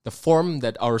the form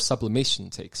that our sublimation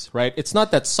takes, right? It's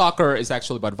not that soccer is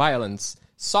actually about violence.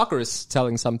 Soccer is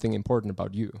telling something important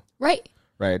about you. Right.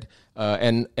 Right.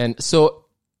 And so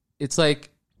it's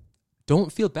like,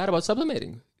 don't feel bad about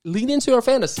sublimating. Lean into your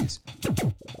fantasies.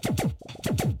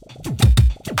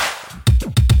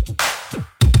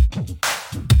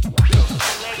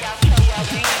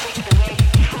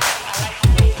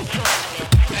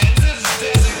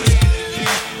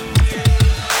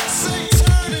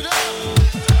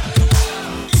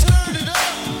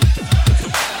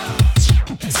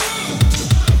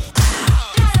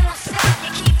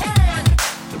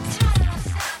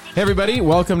 Hey everybody,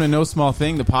 welcome to No Small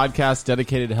Thing, the podcast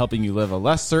dedicated to helping you live a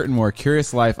less certain, more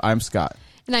curious life. I'm Scott.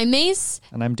 And I'm Mace.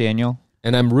 And I'm Daniel.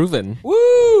 And I'm Reuven.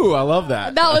 Woo! I love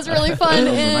that. That was really fun.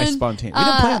 That was a and, nice spontaneous. We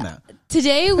didn't plan that.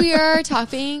 Today we are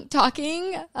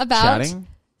talking about Chatting,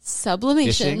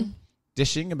 sublimation.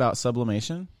 dishing about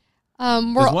sublimation. We're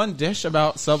There's one dish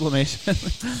about sublimation.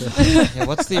 Yeah,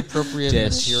 what's the appropriate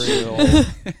material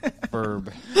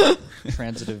verb,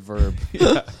 transitive verb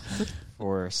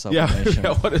for sublimation?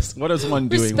 Yeah. What is one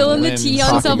We're doing? spilling the tea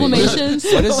on sublimation.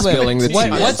 What is Spilling the tea.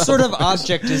 what sort of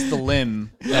object is the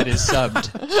limb that is subbed?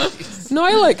 No,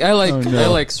 I like no. I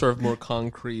like sort of more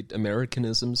concrete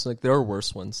Americanisms. Like there are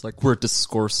worse ones. Like we're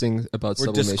discoursing about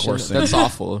sublimation. discoursing. That's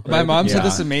awful. Right? My mom said Yeah.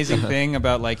 this amazing thing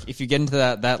about like if you get into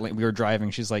that lane, we were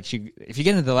driving. She's like, if you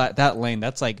get into that lane,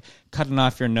 that's like cutting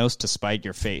off your nose to spite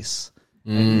your face.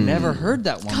 I never heard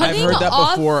that one. Cutting I've heard that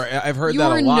off before. I've heard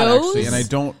that a your lot nose? actually, and I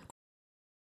don't.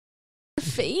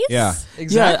 Face? Yeah,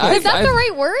 Exactly. Yeah, Is that the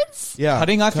right words? yeah.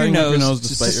 Cutting off your nose to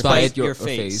to spite your spite face. your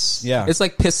face. Yeah, It's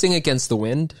like pissing against the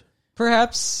wind,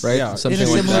 Perhaps. right? Yeah, Something in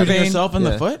a like similar that. shooting vein. yourself in the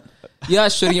Yeah. foot. Yeah,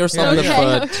 shooting yourself in the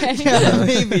foot. Okay. Yeah,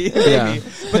 maybe. Yeah.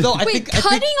 But though, I Wait, think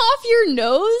cutting off your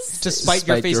nose? to spite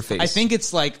your Spite your face. face. I think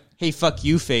it's like, hey, fuck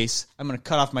you, face. I'm going to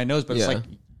cut off my nose. But Yeah. it's like,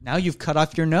 now you've cut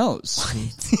off your nose.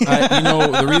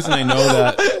 The reason I know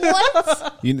that,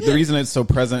 What? the reason it's so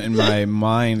present in my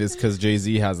mind is because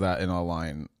Jay-Z has that in a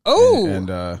line. Oh.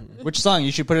 and Which song?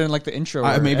 You should put it in like the intro.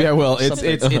 maybe I will. It's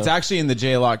something. it's actually in the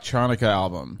J Electronica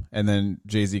album, and then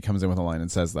Jay-Z comes in with a line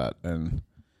and says that. And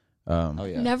Oh,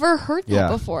 yeah. Never heard that Yeah.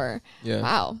 before. Yeah.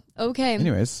 Wow. Okay.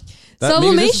 anyways, maybe this is the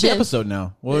Sublimation. episode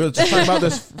now. We'll just talk about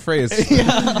this phrase.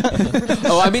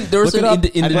 Oh, I mean, there's Look an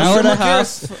it up. An hour and a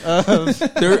half.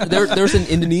 there's an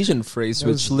Indonesian phrase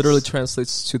which literally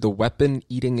translates to the weapon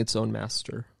eating its own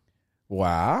master.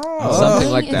 Wow, Something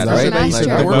like It's that, not right? master.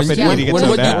 Like, The weapon Yeah. eating its when own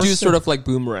what you master. do sort of like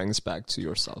boomerangs back to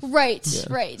yourself. Right, Yeah.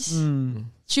 right.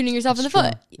 Shooting yourself in the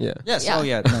foot. Yeah. Yes. Yeah. Oh,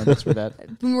 yeah. No, that's for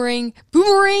that. Boomerang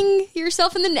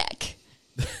yourself in the neck.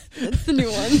 That's the new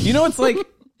one. You know, it's like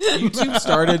YouTube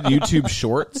started YouTube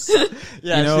Shorts.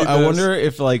 Yeah, you know, I've seen I those. wonder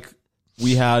if like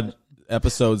we had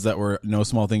episodes that were No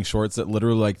Small Thing shorts that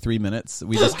literally like 3 minutes.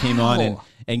 We just came on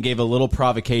and gave a little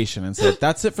provocation and said,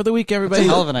 "That's it for the week, everybody. That's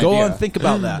a hell of an Go idea. on, think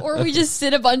about that." Or we just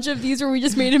did a bunch of these where we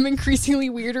just made him increasingly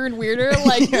weirder and weirder,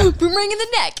 like boomerang in the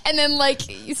neck, and then like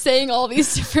saying all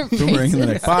these different Boomerang in the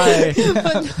neck. phrases.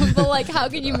 Bye. but like, how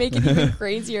can you make it even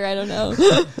crazier? I don't know.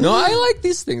 No, I like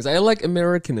these things. I like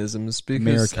Americanisms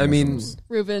because I mean, Americanisms.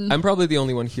 Ruben. I'm probably the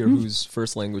only one here whose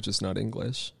first language is not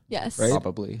English. Yes. Right?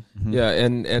 Probably. Yeah,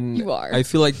 and You are. I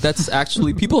feel like that's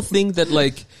actually people think that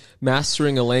like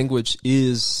mastering a language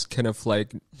is kind of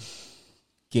like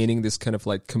gaining this kind of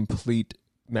like complete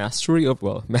mastery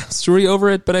over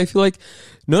it, but I feel like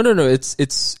no,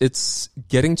 it's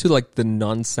getting to like the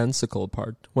nonsensical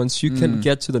part. Once you can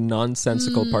get to the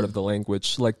nonsensical part of the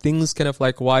language, like things kind of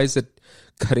like, why is it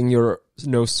cutting your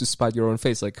nose to spite your own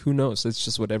face? Like, who knows? It's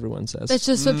just what everyone says. That's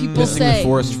just what people Missing the say.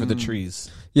 forest for the trees.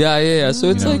 Yeah. So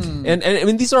it's like, and I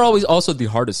mean, these are always also the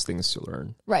hardest things to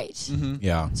learn. Right.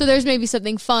 Yeah. So there's maybe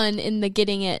something fun in the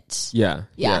getting it. Yeah.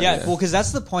 Yeah, well, because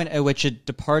that's the point at which it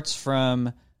departs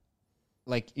from,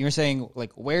 like, you're saying,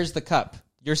 like, where's the cup?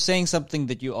 You're saying something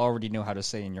that you already know how to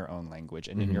say in your own language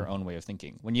and in your own way of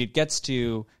thinking. When it gets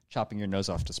to chopping your nose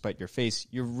off to spite your face,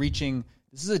 you're reaching,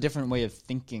 this is a different way of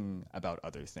thinking about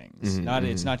other things.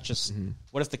 It's not just,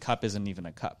 what if the cup isn't even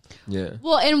a cup? Yeah.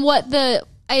 Well,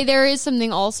 and there is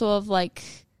something also of like,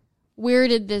 where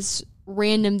did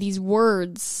these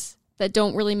words that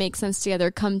don't really make sense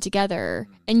together come together,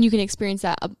 and you can experience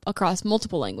that across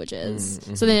multiple languages.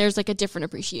 So then there's like a different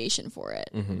appreciation for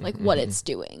it, like what it's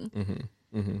doing.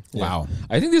 Wow.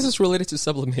 I think this is related to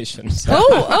sublimation. So.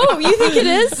 Oh, you think it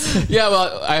is? Yeah,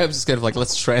 well, I have just kind of like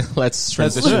let's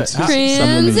transition do it. to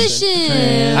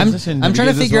Transition. I'm trying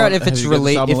to figure out if it's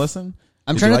related. Listen.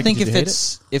 I'm trying to think if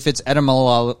it's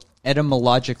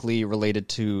etymologically related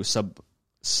to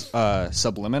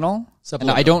subliminal. And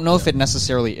I don't know if it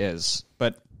necessarily is,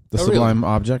 but The Oh, sublime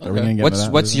object. Are we Okay. going to get into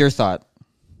that? What's your thought?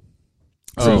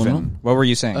 Ruben? What were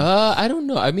you saying? I don't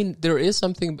know. I mean, there is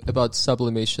something about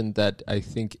sublimation that I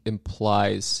think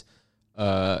implies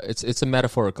it's a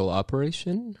metaphorical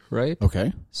operation, right?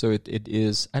 Okay. So it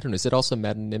is. I don't know. Is it also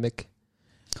metonymic?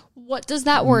 What does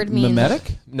that word mean?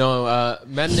 Mimetic? No,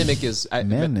 metonymic is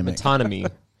Metonymic.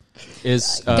 metonymy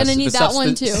is Gonna need that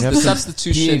one too. The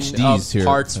substitution PhDs of here.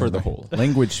 parts for the whole.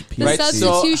 Language The Right, PhD.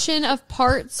 so- substitution of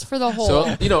parts for the whole.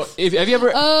 So you know, have you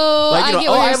ever? Oh, like, you know, I get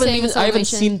what I you're haven't saying with I haven't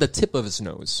sublimation. seen the tip of his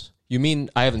nose. You mean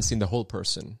I haven't seen the whole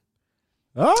person?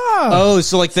 Ah.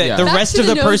 So like the Yeah. the Back rest to of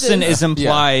the the person noses. is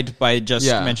implied by just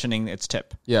Yeah. mentioning its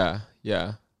tip. Yeah.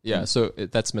 So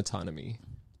that's metonymy.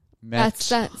 That's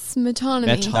metonymy.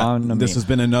 Metonymy. This has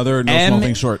been another No M- Small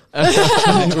Thing short. We'll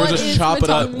What just is chop it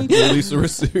up. metonymy? Release a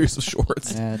series of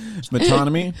shorts.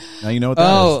 Metonymy. Now you know what that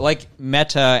Oh, is. like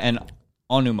meta and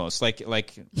onumos,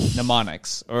 like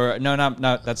mnemonics, or no,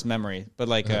 not that's memory, but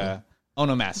like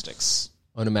onomastics.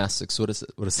 Onomastics. What is it?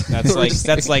 What is that? That's like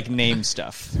that's like name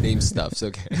stuff. name stuffs.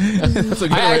 Okay. That's a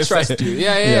good way I to say trust it. you.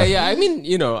 Yeah. I mean,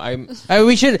 you know, I'm.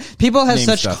 We should. People have Name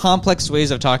such stuff. complex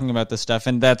ways of talking about this stuff,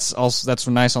 and that's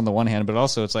nice on the one hand, but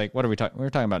also it's like, what are we talking? We're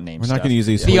talking about name We're stuff. not going to use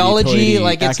these Theology, hoity-toity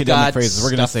like it's academic got phrases.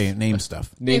 We're going to stuff. say name stuff.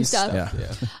 Name stuff.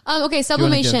 Yeah. Okay,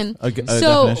 sublimation. give a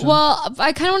So, definition? well,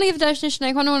 I kind of want to give a definition.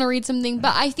 I kind of want to read something,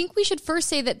 but I think we should first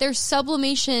say that there's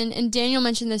sublimation, and Daniel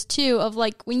mentioned this too, of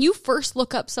like when you first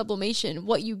look up sublimation,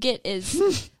 what you get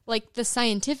is like the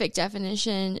scientific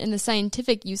definition and the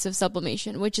scientific use of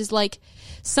sublimation, which is like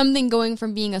something going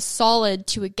from being a solid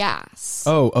to a gas.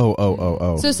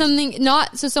 Oh. So something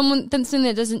something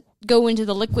that doesn't go into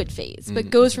the liquid phase, but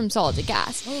goes from solid to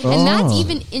gas. And that's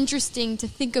even interesting to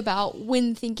think about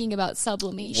when thinking about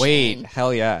sublimation. Wait,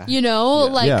 hell yeah. You know,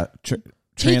 like yeah.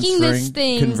 taking this Transferring,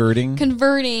 thing,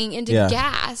 converting. into Yeah.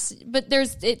 gas, but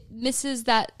it misses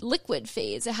that liquid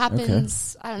phase. It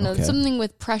happens, I don't know, Okay. something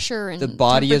with pressure and The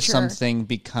body of temperature. something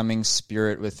becoming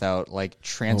spirit without like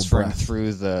transferring breath.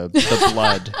 through the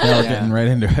blood. Now we're getting right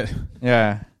into it.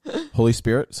 Yeah. Holy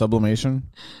Spirit, sublimation,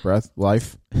 breath,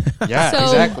 life. Yeah, So-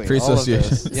 exactly. Free All of association.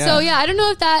 this. Yeah. So yeah, I don't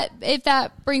know if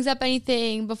that brings up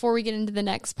anything before we get into the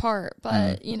next part,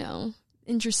 but you know,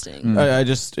 interesting.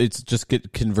 It's just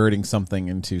converting something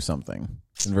into something.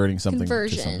 Converting something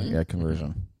Conversion. to something. Yeah,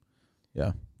 conversion.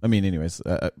 Yeah. I mean, anyways,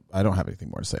 I don't have anything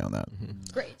more to say on that,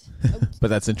 Great. but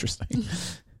that's interesting.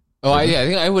 I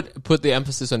think I would put the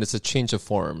emphasis on it's a change of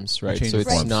forms, right? change So of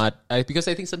it's forms. not because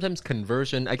I think sometimes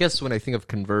conversion. I guess when I think of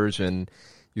conversion,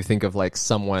 you think of like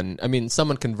someone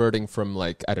converting from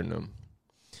like I don't know,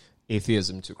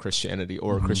 atheism to Christianity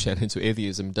or Christianity to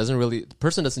atheism. The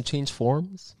person doesn't change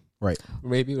forms, Right.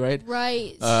 maybe, right?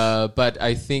 Right. But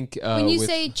I think when you with-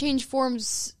 say change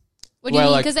forms, what do you Well,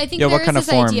 mean? like- Because I think Yeah, there what is kind of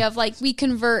this form? idea of like we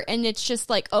convert and it's just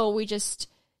like, oh, we just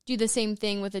do the same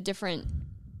thing with a different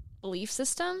belief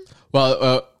system.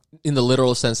 Well, in the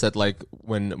literal sense that like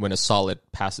when a solid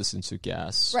passes into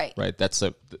gas, Right. That's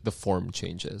the form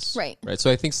changes, Right. So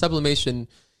I think sublimation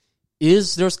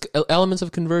there's elements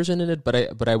of conversion in it, but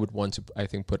I would want to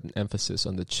put an emphasis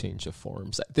on the change of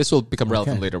forms. This will become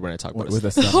relevant later when I talk about With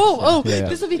it. this Oh, Yeah.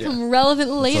 this will become relevant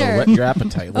So later. whet your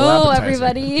appetite. Little Oh, appetizer.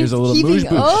 everybody. Here's a little Keeping- moosh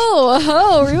boosh.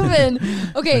 Oh, Ruben.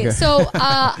 Okay, so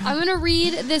I'm going to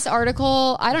read this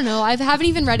article. I don't know. I haven't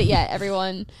even read it yet,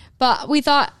 everyone. But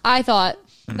I thought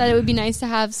that it would be nice to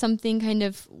have something kind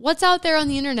of what's out there on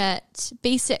the internet,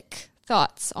 basic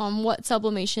thoughts on what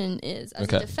sublimation is as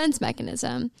a defense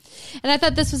mechanism. And I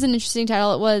thought this was an interesting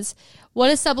title. It was, What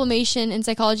is Sublimation in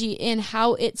Psychology and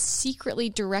How It Secretly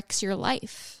Directs Your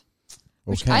Life?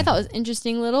 Which I thought was an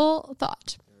interesting little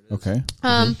thought. Okay.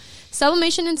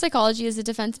 Sublimation in psychology is a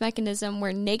defense mechanism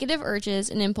where negative urges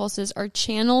and impulses are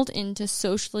channeled into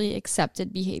socially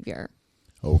accepted behavior.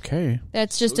 Okay.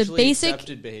 That's just a basic.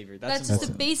 accepted behavior. That's just a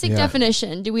important. basic Yeah.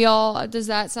 definition. Does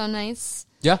that sound nice?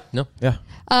 Yeah, no. Yeah.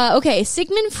 Okay,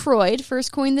 Sigmund Freud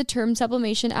first coined the term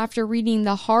sublimation after reading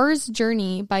The Har's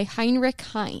Journey by Heinrich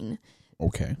Heine.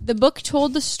 Okay. The book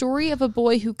told the story of a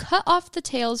boy who cut off the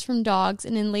tails from dogs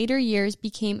and in later years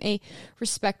became a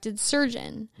respected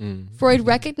surgeon. Freud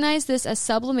recognized this as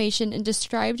sublimation and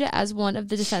described it as one of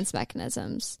the defense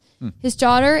mechanisms. His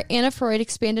daughter, Anna Freud,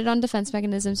 expanded on defense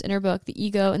mechanisms in her book, The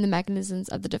Ego and the Mechanisms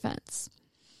of the Defense.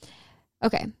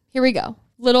 Okay, here we go.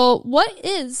 What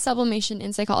is sublimation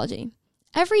in psychology?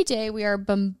 Every day we are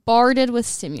bombarded with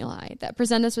stimuli that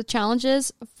present us with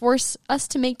challenges, force us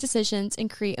to make decisions, and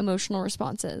create emotional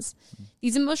responses.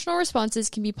 These emotional responses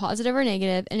can be positive or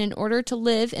negative, and in order to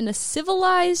live in a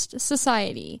civilized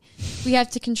society, we have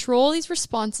to control these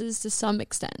responses to some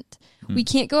extent. We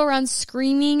can't go around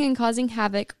screaming and causing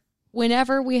havoc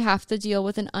whenever we have to deal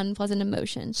with an unpleasant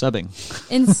emotion. Subbing.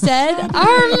 Instead,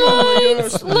 our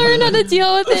minds learn how to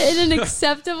deal with it in an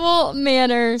acceptable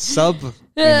manner.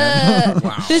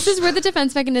 This is where the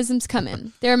defense mechanisms come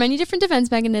in. There are many different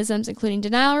defense mechanisms, including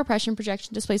denial, repression,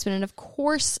 projection, displacement, and of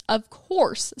course,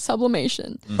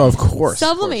 sublimation. Of course.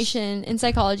 Sublimation in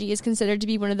psychology is considered to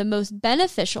be one of the most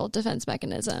beneficial defense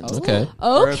mechanisms. Okay.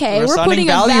 Okay, we're putting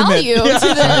a value to this.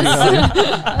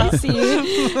 I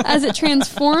see. As it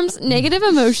transforms negative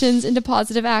emotions into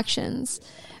positive actions.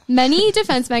 Many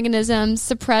defense mechanisms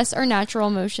suppress our natural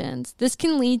emotions. This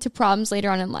can lead to problems later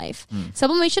on in life.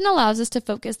 Sublimation allows us to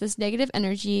focus this negative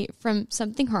energy from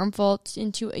something harmful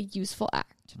into a useful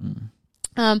act.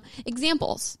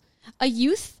 Examples. A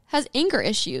youth has anger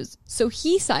issues, so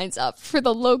he signs up for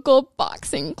the local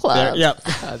boxing club.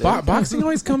 Boxing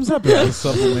always comes up as a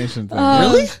sublimation thing.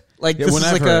 Really? Like this is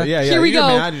like a Here we you're go.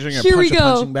 mad, you're gonna Here we punch a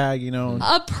go. punching bag, you know.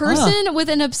 A person with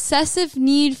an obsessive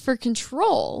need for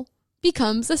control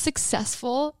becomes a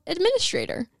successful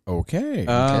administrator. Okay.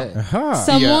 Okay.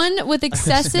 Someone with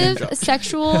excessive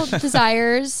sexual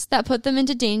desires that put them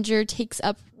into danger takes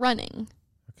up running.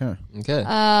 Okay.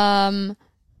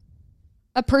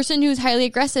 A person who's highly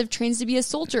aggressive trains to be a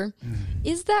soldier.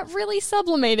 Is that really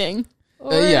sublimating?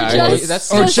 Or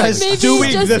that's maybe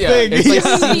doing just the thing. It's like,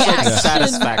 doing the seems like action.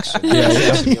 satisfaction.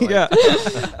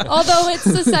 Although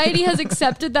society has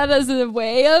accepted that as a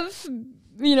way of,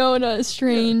 in a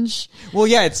strange. Well,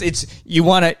 yeah, it's you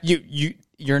want to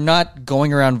you're not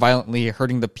going around violently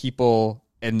hurting the people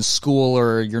in school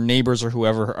or your neighbors or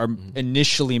whoever are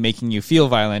initially making you feel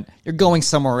violent. You're going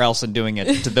somewhere else and doing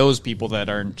it to those people that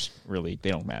aren't really,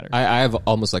 they don't matter. I have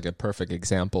almost like a perfect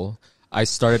example. I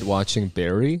started watching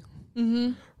Barry.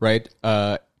 Right?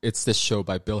 It's this show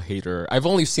by Bill Hader. I've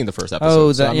only seen the first episode.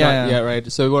 Oh, so I'm not, yeah.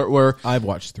 Right. So we're I've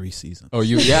watched 3 seasons. Oh,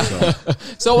 yeah.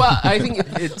 So I think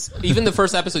it's even the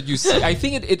first episode you see. I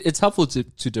think it's helpful to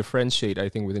differentiate. I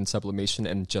think within sublimation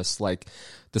and just like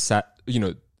the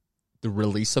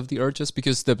release of the urges,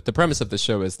 because the premise of the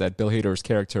show is that Bill Hader's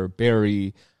character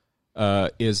Barry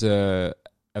is a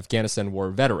Afghanistan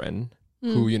war veteran.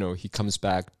 Who, he comes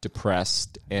back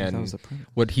depressed, and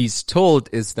what he's told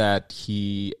is that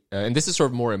he, and this is sort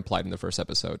of more implied in the first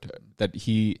episode, that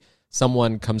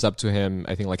someone comes up to him,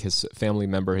 I think like his family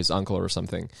member, his uncle or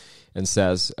something, and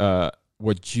says,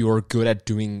 what you're good at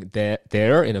doing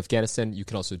there in Afghanistan, you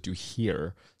can also do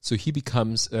here. So he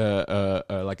becomes like a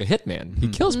hitman. He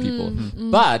kills people.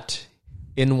 But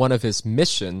in one of his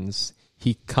missions,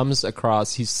 he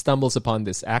stumbles upon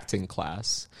this acting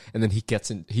class, and then he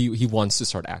wants to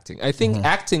start acting. I think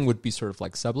acting would be sort of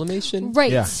like sublimation.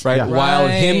 Right. Yeah. Right. Yeah. While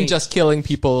him just killing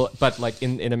people, but like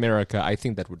in America, I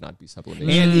think that would not be sublimation.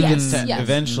 And he Yes, gets to yes.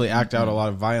 eventually act out a lot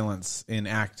of violence in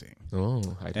acting. Oh,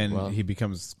 He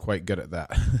becomes quite good at that.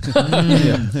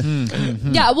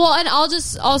 Yeah, well, and I'll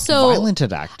just also... Violent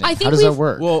at acting. I think How does that we've-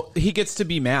 work? Well, he gets to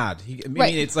be mad.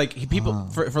 Right. It's like people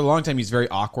for a long time he's very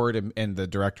awkward, and the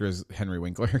director is Henry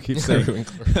Winkler.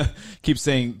 keeps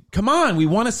saying, "Come on, we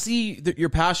want to see your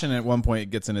passion." And at one point, it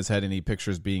gets in his head, and he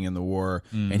pictures being in the war,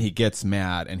 and he gets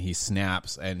mad, and he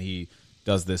snaps, and he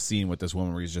does this scene with this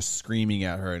woman where he's just screaming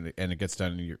at her, and it gets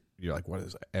done, and you're like, "What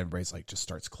is it?" Everybody's like, just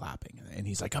starts clapping, and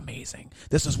he's like, "Amazing!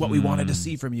 This is what we wanted to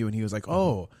see from you." And he was like,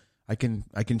 "Oh, I can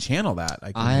channel that."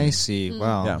 I see.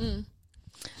 Wow. Yeah.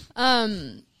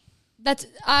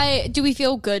 Do we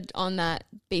feel good on that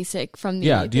basic from the...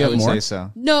 Yeah, do you I have would more? say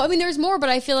so. No, I mean, there's more, but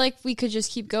I feel like we could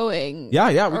just keep going. Yeah,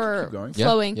 we can or keep going.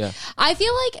 flowing. Yeah. I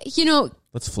feel like,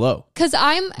 Let's flow. because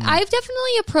I've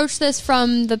definitely approached this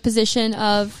from the position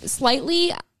of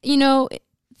slightly,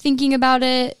 thinking about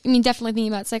it. I mean, definitely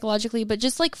thinking about it psychologically, but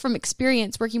just like from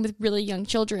experience working with really young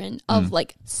children of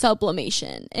like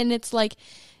sublimation. And it's like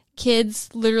kids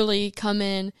literally come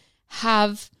in,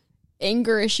 have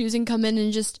anger issues, and come in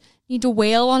and just need to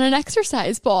wail on an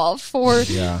exercise ball for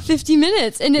 50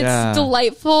 minutes. And it's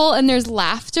delightful, and there's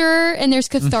laughter, and there's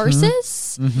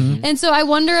catharsis. And so I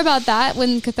wonder about that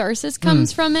when catharsis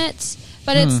comes from it.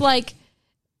 But it's like,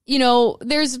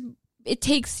 it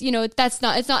takes, it's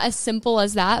not as simple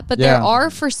as that. But there are,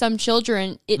 for some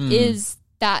children,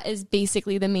 that is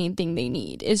basically the main thing they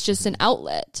need, is just an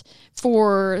outlet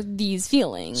for these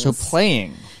feelings. So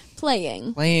playing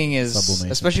is,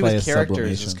 Sublimation. especially Play with is characters,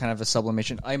 sublimation. is kind of a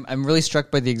sublimation. I'm really struck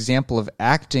by the example of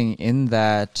acting in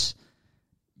that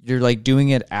you're like doing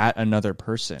it at another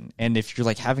person. And if you're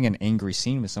like having an angry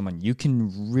scene with someone, you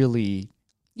can really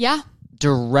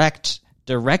directly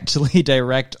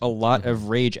direct a lot of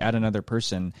rage at another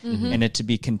person, and it to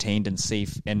be contained and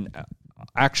safe, and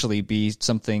actually be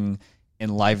something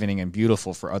enlivening and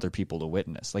beautiful for other people to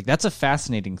witness. Like, that's a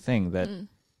fascinating thing that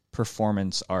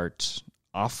performance art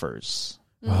offers.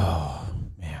 Oh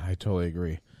man, I totally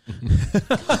agree.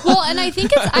 Well, and I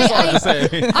think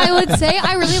it's I would say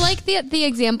I really like the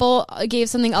example gave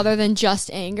something other than just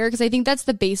anger, because I think that's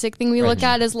the basic thing we look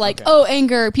at is like, oh,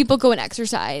 anger, people go and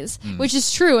exercise, which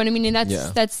is true, and I mean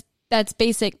that's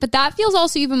basic, but that feels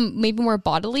also even maybe more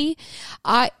bodily,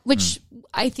 which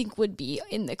I think would be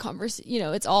in the conversation.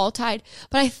 It's all tied.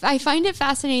 But I find it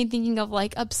fascinating thinking of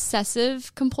like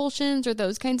obsessive compulsions or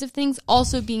those kinds of things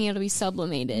also being able to be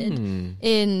sublimated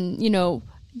in,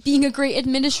 being a great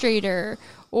administrator,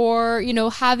 or,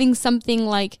 having something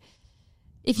like,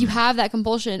 if you have that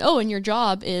compulsion, and your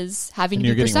job is having And to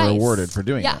you're be getting precise. rewarded for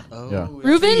doing Yeah. it. Yeah.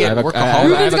 Ruben, I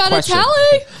Ruben's have a got a question.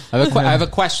 tally. I have a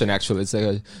question actually. It's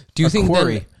do you think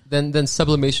query. then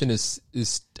sublimation is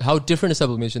how different is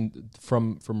sublimation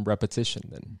from repetition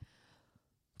then?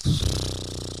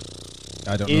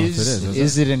 I don't know if it is.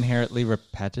 Is it inherently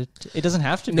repetitive? It doesn't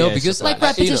have to be. No, I because suppose. Like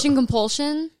repetition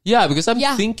compulsion. Yeah, because I'm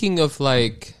Yeah. thinking of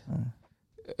like,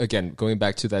 again, going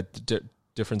back to that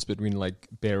difference between like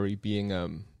Barry being,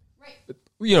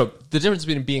 the difference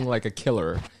between being like a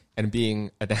killer and being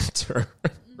an actor,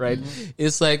 right?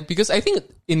 Is like, because I think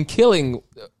in killing,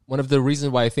 one of the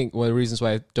reasons why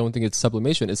I don't think it's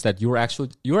sublimation is that you're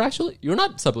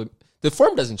not the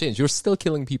form doesn't change. You're still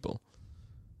killing people.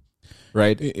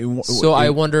 Right. So I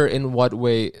wonder in what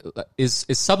way is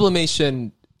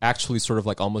sublimation actually sort of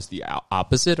like almost the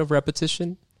opposite of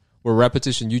repetition, where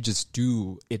repetition you just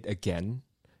do it again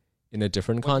in a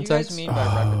different What context. do you guys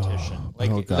mean by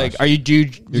repetition? gosh. Like, are you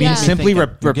Yeah. simply You're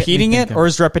getting me repeating it, thinking. or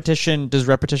does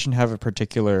repetition have a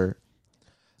particular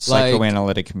Like-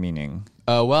 psychoanalytic meaning?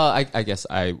 Well, I guess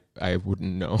I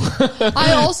wouldn't know.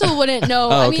 I also wouldn't know.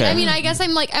 Oh, I okay. mean, I guess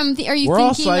I'm like, are you We're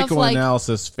all thinking of like,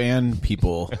 psychoanalysis fan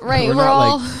people. Right, We're we're not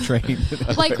all- like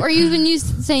trained. like, are you even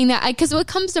saying that? Because what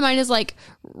comes to mind is like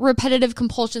repetitive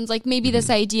compulsions, like maybe this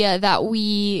idea that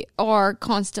we are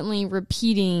constantly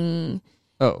repeating,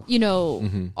 Oh,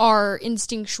 our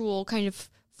instinctual kind of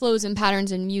flows and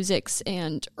patterns in musics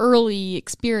and early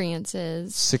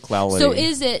experiences. cyclality. So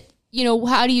is it,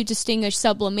 how do you distinguish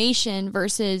sublimation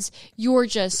versus you're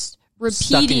just repeating?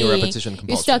 Stuck in your repetition You're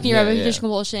compulsion. stuck in your Yeah, repetition yeah.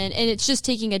 compulsion, and it's just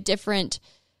taking a different.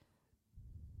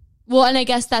 Well, and I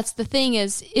guess that's the thing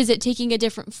is it taking a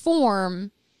different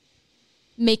form?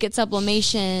 Make it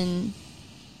sublimation.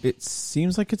 It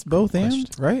seems like it's both and,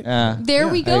 right? There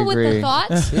we go I with agree. the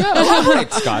thoughts.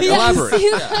 Elaborate, Scott. Elaborate.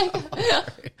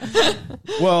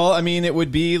 Well, I mean, it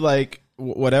would be like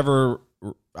whatever.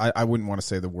 I wouldn't want to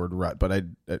say the word rut, but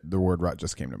the word rut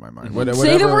just came to my mind.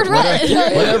 Say the word rut.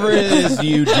 Whatever it is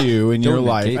you do in your Don't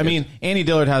life. negate I it. mean, Annie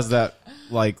Dillard has that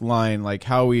like line, like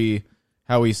how we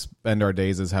spend our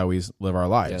days is how we live our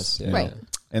lives. Yes, yeah. Right.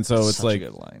 And so it's Such a like,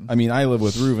 good line. I mean, I live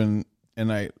with Reuven,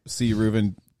 and I see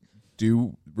Reuven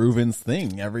do Reuven's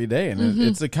thing every day, and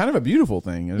it's a kind of a beautiful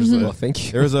thing. There's Well, thank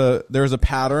you. There's a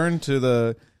pattern to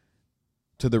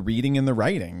the reading and the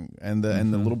writing, and the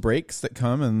little breaks that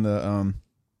come, and the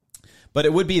But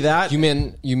it would be that. You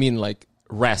mean like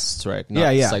rest, right?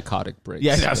 Not Yeah. psychotic breaks.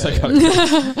 Yeah,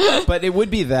 psychotic. But it would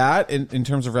be that in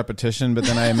terms of repetition. But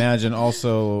then I imagine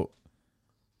also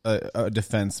a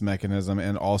defense mechanism,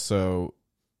 and also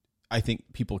I think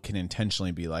people can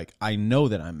intentionally be like, I know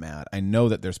that I'm mad. I know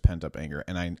that there's pent up anger,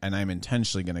 and I'm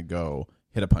intentionally going to go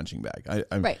hit a punching bag.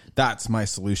 Right. That's my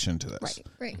solution to this.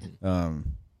 Right. And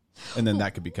then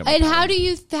that could become. And how do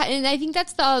you? And I think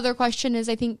that's the other question. Is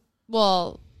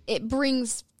it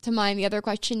brings to mind the other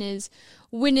question is,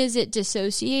 when is it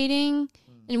dissociating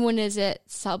and when is it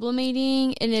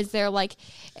sublimating? And is there like,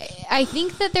 I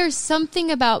think that there's something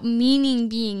about meaning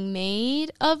being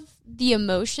made of the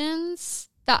emotions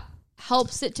that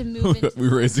helps it to move into we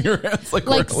raising our hands like like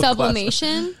we're in a class.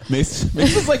 sublimation. Mace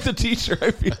is like the teacher. I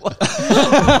feel like.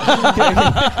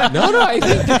 No, I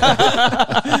think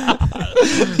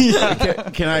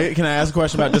Can I ask a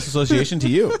question about disassociation to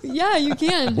you? Yeah, you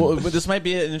can. Well, but this might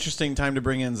be an interesting time to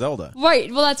bring in Zelda.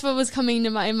 Right. Well, that's what was coming to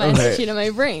my Okay. to my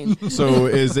brain. So,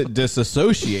 is it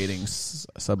disassociating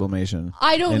sublimation?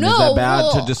 I don't and know. Is that bad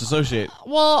Well, to disassociate?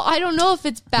 Well, I don't know if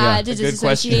it's bad Yeah, to good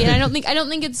disassociate. question. I don't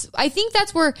think it's. I think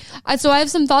that's where. So I have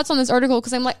some thoughts on this article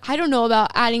because I'm like, I don't know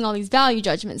about adding all these value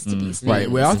judgments to these things. Right.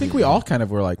 Well, I think we all kind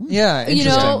of were like, Yeah, You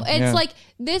know, interesting. it's Yeah. like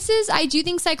this is. I do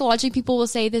think psychologically people will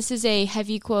say this is a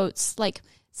heavy quotes like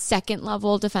second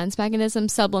level defense mechanism,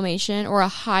 sublimation, or a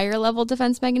higher level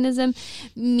defense mechanism,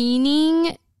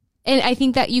 meaning. And I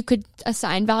think that you could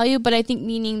assign value, but I think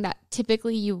meaning that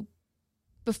typically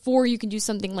before you can do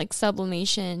something like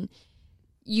sublimation,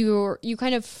 you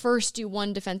kind of first do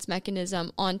one defense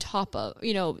mechanism on top of,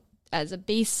 as a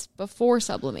base before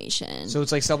sublimation. So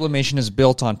it's like sublimation is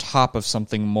built on top of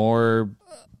something more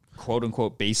quote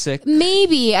unquote basic.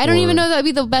 Maybe. I don't even know that would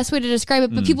be the best way to describe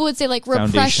it, but people would say like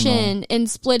repression and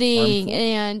splitting,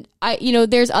 and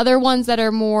there's other ones that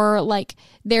are more like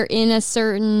they're in a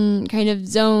certain kind of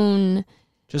zone.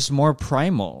 Just more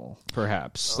primal,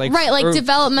 perhaps. Like, right, like or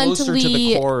developmentally. Closer to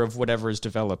the core of whatever is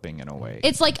developing in a way.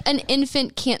 It's like an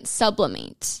infant can't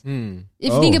sublimate.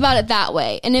 If you think about it that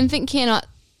way. An infant cannot.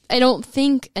 I don't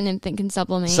think an infant can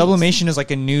sublimate. Sublimation is like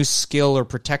a new skill or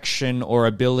protection or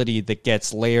ability that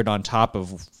gets layered on top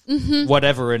of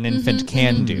whatever an infant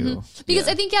can do. Because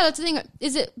I think, that's the thing.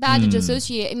 Is it bad to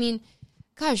dissociate? I mean,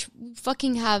 gosh, we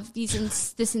fucking have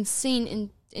this insane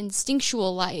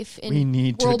instinctual life in We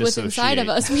need to world within inside of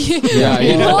us. Yeah,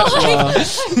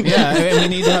 and we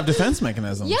need to have defense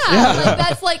mechanisms. Like,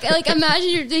 that's like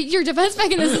imagine your defense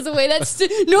mechanism away. That's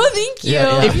no, thank you.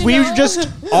 If we just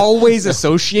always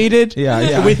associated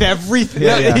with everything,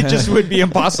 it just would be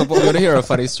impossible. You want to hear a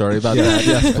funny story about that?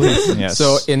 Yes, please. Yes.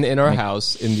 So in our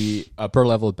house, in the upper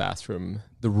level bathroom,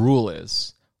 the rule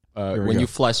is when you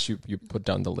flush, you put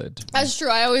down the lid. That's true.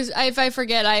 I always, if I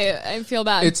forget, I feel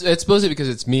bad. It's supposedly because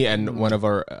it's me and one of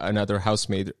another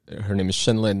housemate. Her name is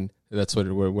Shinlin. That's what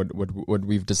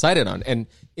we've decided on. And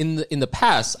in the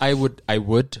past, I would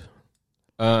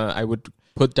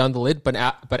put down the lid, but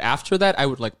after that, I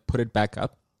would like put it back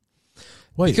up.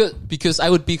 Wait. Because I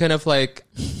would be kind of like,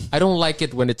 I don't like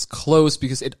it when it's closed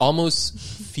because it almost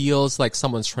feels like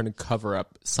someone's trying to cover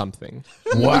up something.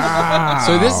 Wow.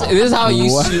 So this is how I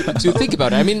used to think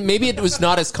about it. I mean, maybe it was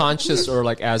not as conscious or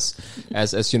like as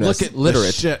Look at literate.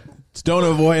 this shit. Don't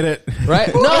avoid it.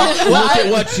 Right? No, well, Look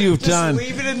at what you've done.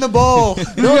 Leave it in the bowl.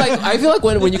 No, like I feel like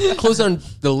when you close down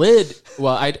the lid,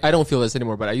 well, I don't feel this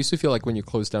anymore, but I used to feel like when you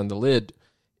close down the lid,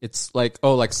 it's like,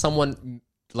 oh, like someone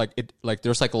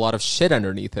there's like a lot of shit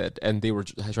underneath it, and they were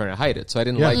trying to hide it, so I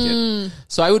didn't like it.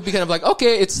 So I would be kind of like,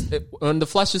 okay, when the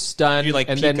flush is done, You, like,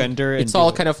 and peek then under it's and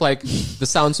all do kind of like the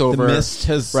sound's over, The mist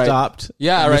has stopped.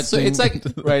 Yeah, right. So it's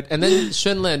misting. like right, and then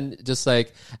Shinlin just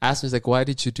like asked me, he's like, why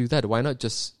did you do that? Why not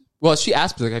just? Well, she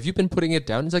asked me, like, have you been putting it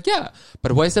down? He's like, yeah.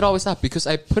 But why is it always up? Because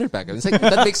I put it back up. It's like,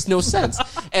 that makes no sense.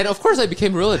 And of course I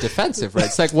became really defensive, right?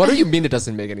 It's like, what do you mean it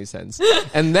doesn't make any sense?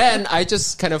 And then I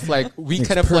just kind of like, Makes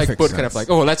perfect kind of sense. like,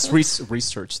 oh, let's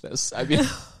research this. I mean,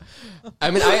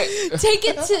 take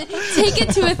it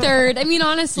to a third. I mean,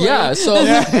 honestly. yeah. So,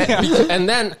 and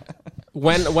then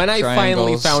when I finally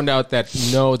Triangles. found out that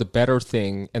no, the better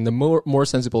thing and the more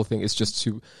sensible thing is just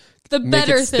to The make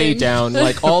better it stay thing. down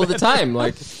like all the time,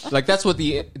 like that's what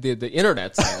the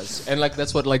internet says, and like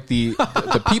that's what like the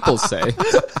people say.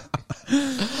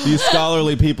 These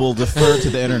scholarly people defer to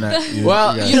the internet.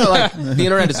 Well, like the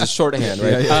internet is a shorthand,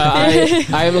 right?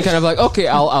 I am kind of like, okay,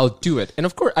 I'll do it, and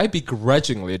of course I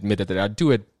begrudgingly admitted that I'd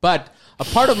do it, but a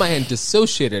part of my hand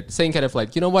dissociated, saying kind of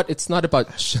like, you know what? It's not about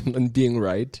Shinlin being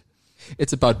right;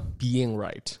 it's about being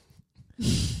right.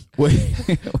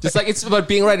 Just like it's about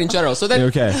being right in general. So then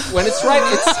when it's right,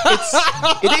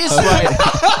 it is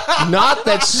right. Not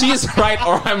that she's right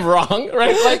or I'm wrong,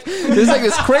 right? Like there's like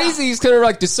this crazy kind of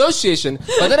like dissociation.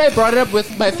 But then I brought it up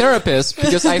with my therapist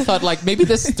because I thought like maybe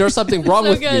there's something wrong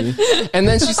with me. And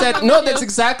then she said, no, that's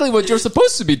exactly what you're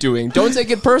supposed to be doing. Don't take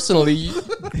it personally.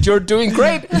 You're doing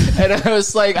great. And I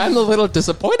was like, I'm a little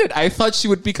disappointed. I thought she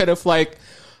would be kind of like,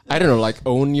 I don't know, like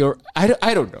own your. I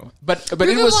don't know, but Ruben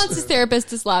it was. wants his therapist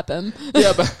to slap him.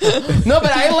 Yeah, but no,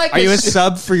 but I like. Are you a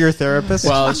sub for your therapist?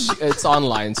 Well, it's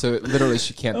online, so literally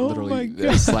she can't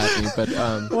slap me. But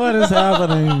what is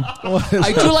happening?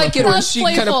 I do like it when That's she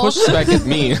kind of playful. pushes back at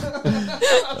me.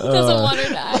 Doesn't want her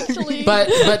to actually.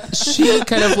 But she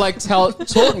kind of like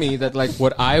told me that like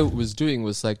what I was doing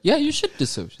was like, yeah, you should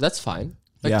dissociate. That's fine.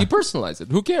 Like depersonalize it.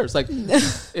 Who cares? Like,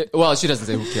 well, she doesn't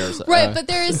say who cares. Right, but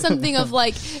there is something of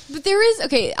like, but there is,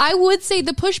 okay, I would say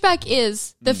the pushback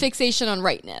is the fixation on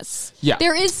rightness. Yeah.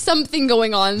 There is something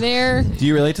going on there. Do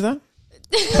you relate to that?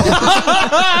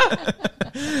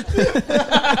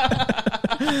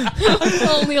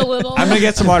 Only a little. I'm gonna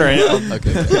get some water.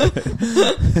 Okay.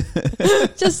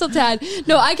 Just a tad.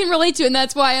 No, I can relate to it, and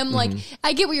that's why I'm like,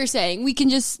 I get what you're saying. We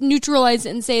can just neutralize it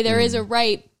and say there is a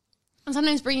right. And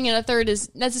sometimes bringing in a third is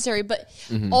necessary, but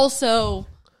also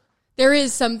there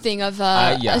is something of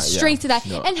a strength to that.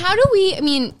 No. And how do we, I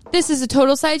mean, this is a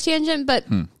total side tangent, but,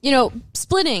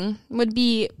 splitting would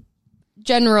be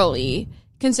generally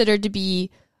considered to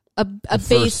be a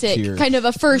basic, tier. kind of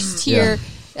a first tier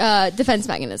defense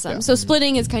mechanism. So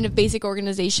splitting is kind of basic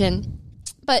organization.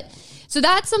 But, so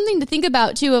that's something to think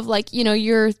about too, of like,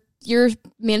 you're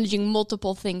managing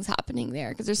multiple things happening there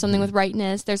because there's something with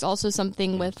rightness. There's also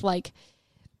something with like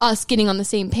us getting on the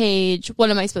same page. What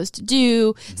am I supposed to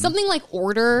do? Something like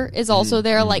order is also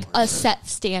there, like a set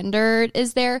standard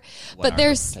is there. But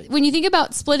there's, when you think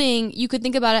about splitting, you could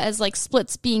think about it as like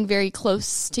splits being very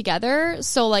close together.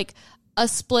 So like a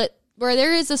split where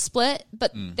there is a split,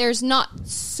 but there's not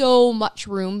so much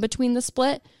room between the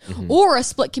split, or a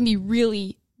split can be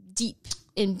really deep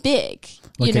and big,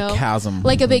 like a chasm,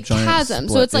 like a big chasm.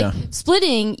 Split, so it's like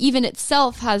splitting even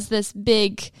itself has this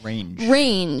big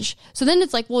range. So then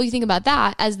it's like, well, you think about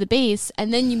that as the base,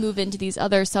 and then you move into these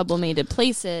other sublimated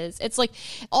places. It's like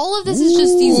all of this is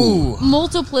just these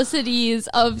multiplicities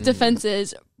of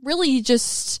defenses. Really,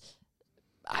 just.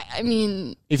 I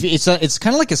mean, if it's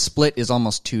kind of like a split is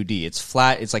almost 2D. It's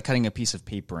flat. It's like cutting a piece of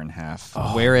paper in half.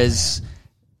 Whereas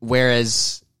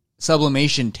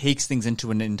sublimation takes things into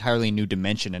an entirely new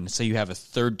dimension, and so you have a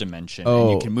third dimension, and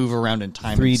you can move around in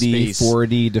time 3D, and space.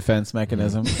 4D defense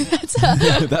mechanism.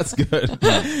 That's good.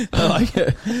 I like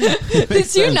it. the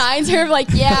two nines are like,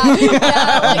 like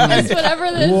this,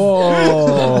 whatever this,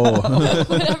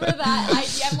 whatever that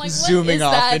idea. I'm like, what zooming is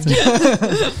off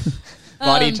that?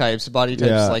 Body types,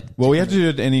 like. Well, we have to do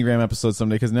an Enneagram episode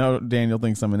someday because now Daniel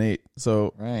thinks I'm an 8.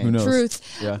 So who knows? Truth.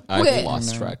 Yeah, I've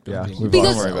lost track. Because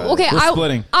okay, We're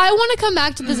splitting. I want to come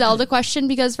back to the Zelda question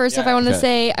because first off, I want to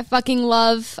say I fucking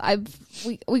love.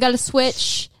 We got to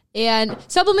switch and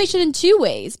sublimation in 2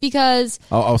 ways because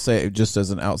I'll say it just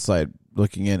as an outside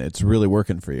looking in, it's really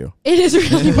working for you. It is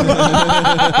really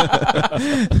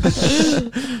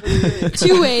working.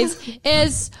 2 ways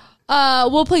is.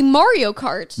 We'll play Mario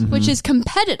Kart, which is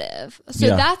competitive. So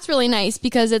that's really nice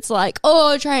because it's like,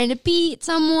 trying to beat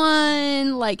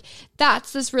someone. Like,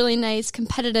 that's this really nice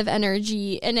competitive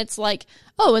energy. And it's like,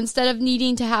 instead of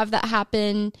needing to have that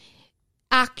happen,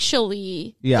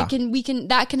 actually, that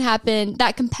can happen.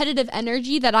 That competitive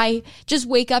energy that I just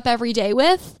wake up every day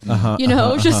with,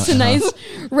 just a nice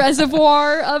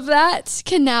reservoir of that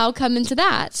can now come into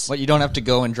that. What, you don't have to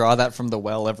go and draw that from the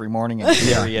well every morning and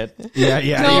carry it.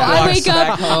 Yeah. No,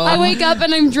 I wake up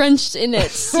and I'm drenched in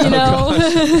it,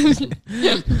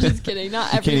 just kidding.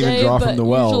 Not every day, can't even draw but from the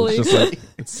well. usually. It's just like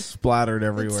it's splattered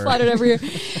everywhere.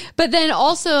 But then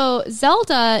also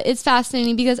Zelda is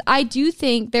fascinating because I do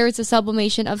think there is a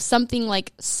sublimation of something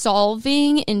like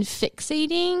solving and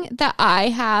fixating that I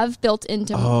have built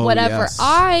into whatever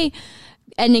I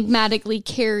enigmatically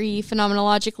carry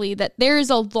phenomenologically, that there is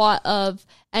a lot of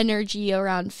energy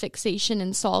around fixation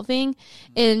and solving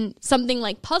in something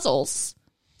like puzzles.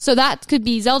 So that could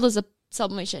be Zelda's a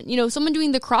sublimation. Someone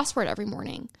doing the crossword every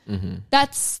morning.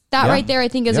 That right there I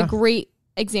think is a great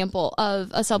example of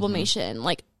a sublimation,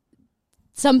 like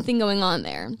something going on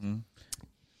there.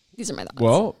 These are my thoughts.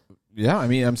 Well, yeah, I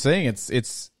mean, I'm saying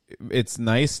it's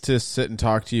nice to sit and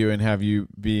talk to you and have you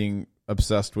being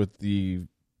obsessed with the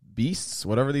beasts,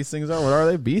 whatever these things are. What are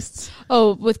they? Beasts?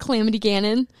 Oh, with Calamity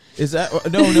Ganon. Is that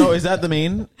no? Is that the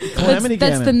main Calamity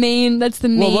Ganon? That's the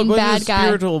main what bad the guy.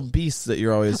 Spiritual beasts that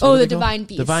you're always. Oh, the divine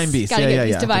beasts. Divine beasts. Gotta get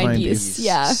these Yeah. divine beasts.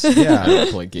 Yeah. Yeah.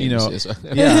 Play games.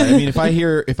 Yeah. I mean,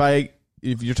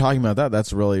 if you're talking about that,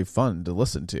 that's really fun to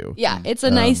listen to. Yeah, it's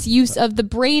a nice use of the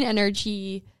brain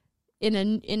energy in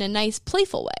a nice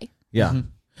playful way. Yeah.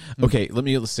 Okay,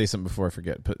 let's say something before I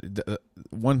forget. But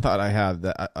one thought I had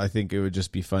that I think it would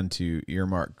just be fun to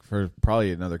earmark for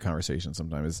probably another conversation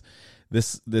sometime is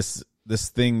this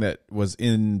thing that was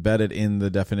embedded in the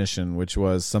definition, which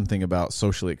was something about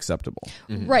socially acceptable.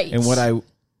 Right. And what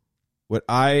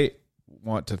I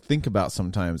want to think about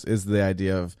sometimes is the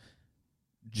idea of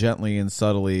gently and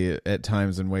subtly at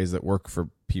times in ways that work for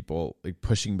people, like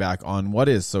pushing back on what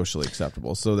is socially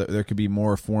acceptable so that there could be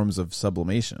more forms of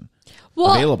sublimation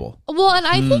available. Well, and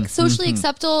I think socially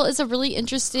acceptable is a really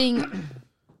interesting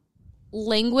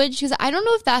language because I don't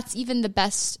know if that's even the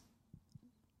best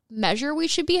measure we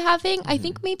should be having. I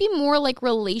think maybe more like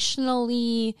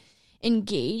relationally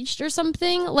engaged or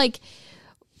something. Like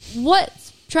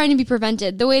what's trying to be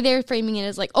prevented? The way they're framing it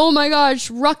is like, oh my gosh,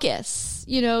 ruckus.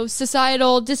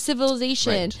 Societal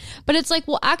discivilization. Right. But it's like,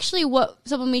 well, actually what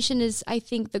sublimation is, I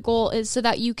think the goal is so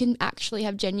that you can actually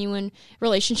have genuine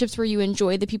relationships where you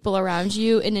enjoy the people around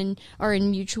you and are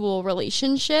in mutual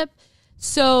relationship.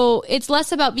 So it's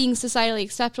less about being societally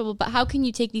acceptable, but how can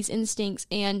you take these instincts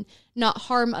and not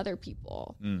harm other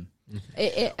people? And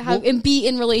be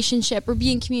in relationship or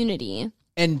be in community.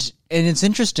 And it's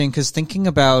interesting because thinking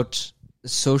about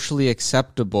socially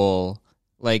acceptable,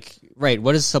 like, right,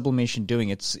 what is sublimation doing?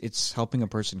 It's helping a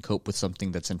person cope with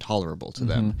something that's intolerable to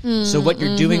them. So what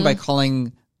you're doing by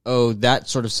calling, that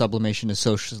sort of sublimation is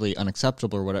socially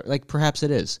unacceptable or whatever, like perhaps it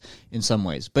is in some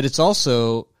ways. But it's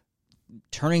also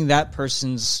turning that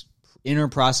person's inner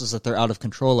process that they're out of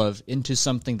control of into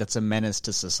something that's a menace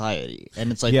to society.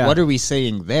 And it's like, Yeah. what are we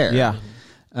saying there? Yeah.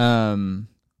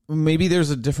 Maybe there's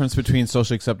a difference between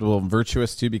socially acceptable and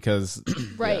virtuous too, because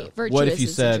Right. Virtuous what if you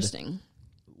is said interesting.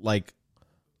 like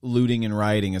looting and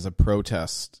rioting as a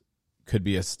protest could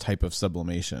be a type of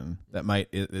sublimation that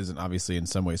isn't obviously in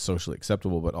some ways socially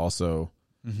acceptable, but also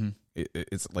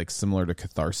it's like similar to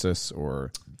catharsis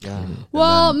or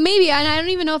Well, maybe, and I don't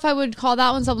even know if I would call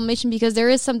that one sublimation because there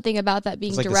is something about that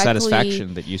being It's like the directly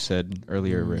satisfaction that you said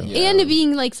earlier, Ray. and it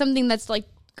being like something that's like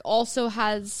also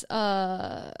has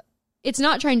it's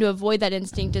not trying to avoid that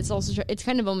instinct. It's also it's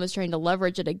kind of almost trying to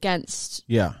leverage it against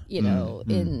yeah. you know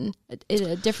in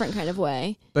a different kind of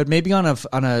way. But maybe on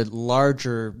a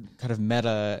larger kind of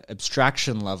meta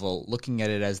abstraction level, looking at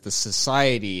it as the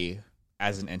society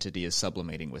as an entity is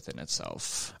sublimating within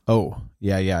itself. Oh,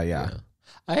 yeah.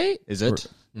 Is it?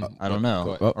 I don't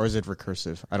know. ahead. Or is it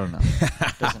recursive? I don't know.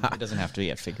 It doesn't have to be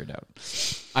yet figured out.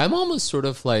 I'm almost sort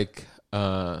of like,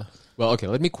 well, okay,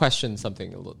 let me question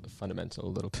something a little fundamental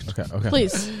a little bit. Okay.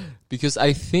 Please. Because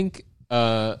I think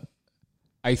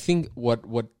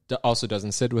what also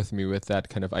doesn't sit with me with that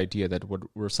kind of idea that what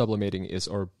we're sublimating is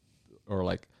or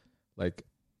like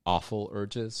awful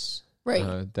urges,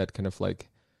 Right. that kind of like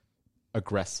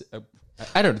aggressive.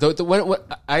 I don't know.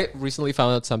 What I recently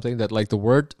found out something that like the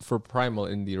word for primal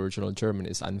in the original German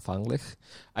is anfanglich.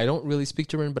 I don't really speak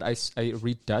German, but I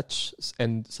read Dutch,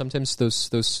 and sometimes those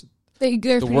They're the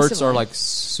pretty words similar. are like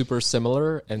super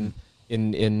similar, and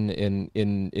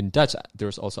in Dutch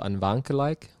there's also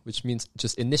aanvankelijk, which means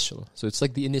just initial. So it's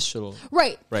like the initial,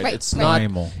 right. It's right.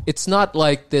 not. It's not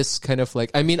like this kind of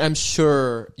like. I mean, I'm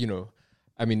sure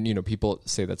people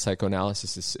say that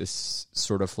psychoanalysis is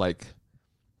sort of like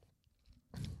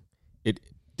it.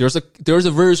 There's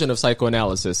a version of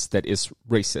psychoanalysis that is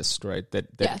racist, right? That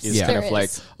Yes, is Yeah. kind there of like,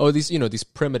 is. oh, these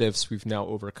primitives we've now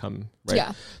overcome, right?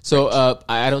 Yeah. So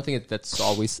I don't think that's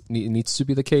always needs to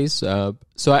be the case. So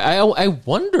I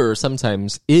wonder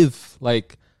sometimes if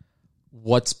like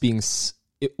what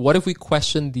if we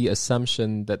question the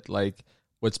assumption that like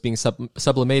what's being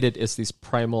sublimated is this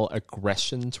primal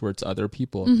aggression towards other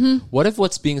people? What if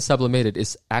what's being sublimated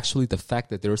is actually the fact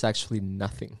that there is actually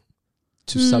nothing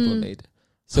to sublimate?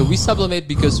 So we sublimate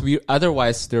because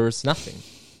otherwise there is nothing.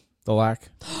 The lack.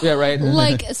 Yeah, right.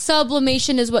 Like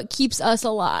sublimation is what keeps us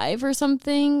alive or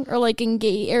something, or like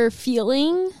engage or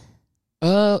feeling.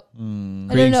 I don't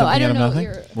know. I don't know. What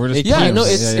you're, We're just Yeah, cubes. no,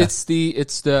 Yeah.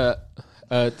 it's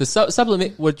the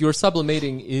sublimate. What you're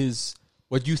sublimating is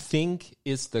what you think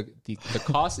is the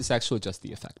cause is actually just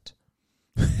the effect.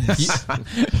 When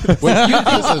you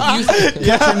think,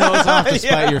 Get your nose off to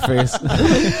spite your face.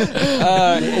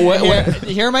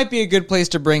 Here might be a good place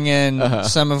to bring in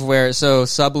some of where, so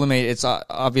sublimate, it's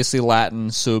obviously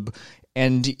Latin, sub,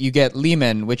 and you get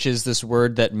limen, which is this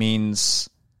word that means,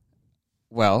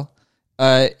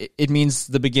 it means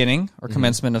the beginning or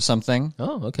commencement of something.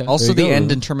 oh, okay. Also There you the go.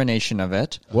 end and termination of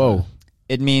it. Whoa.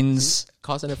 It means,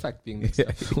 Cause and effect being mixed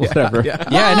up. Whatever. yeah,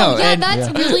 I know. Yeah, and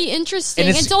that's really interesting.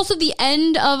 And It's also the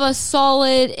end of a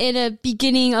solid and a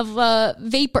beginning of a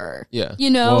vapor. Yeah. You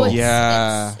know, Whoa.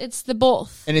 Yeah. it's the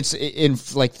both. And it's in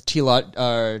like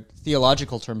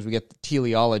theological terms, we get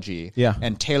teleology. Yeah.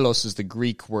 And telos is the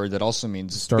Greek word that also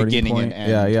means Starting beginning point.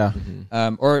 and end.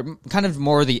 Yeah. Or kind of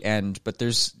more the end, but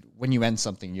there's when you end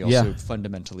something, you also Yeah.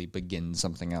 fundamentally begin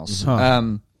something else.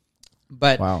 Huh.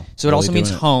 But Wow. so it Really also means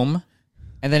doing it. home,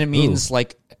 and then it means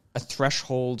like a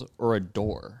threshold or a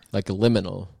door, Like a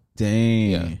liminal.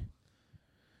 Dang. Yeah.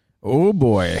 Oh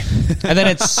boy. and then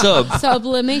it's sub.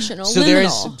 Sublimation. Or So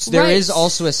liminal. there Right. is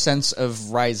also a sense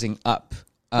of rising up.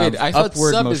 Wait, I thought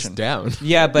upward sub motion. is down.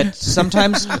 Yeah, but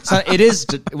sometimes it is.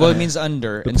 Well, it means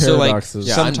under, and so like paradoxes.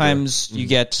 Yeah, sometimes you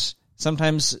get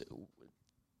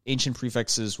ancient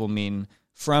prefixes will mean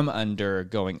from under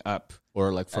going up,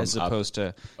 Or like from as up. opposed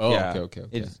to Oh, yeah.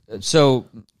 okay. So,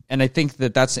 and I think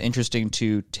that's interesting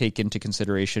to take into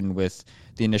consideration with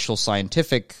the initial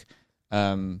scientific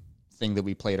thing that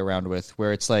we played around with,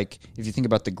 where it's like if you think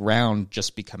about the ground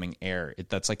just becoming air,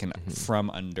 that's like an from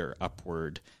under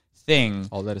upward thing,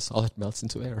 All that melts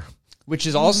into air. which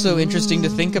is also interesting to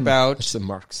think about That's the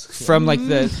marks. from like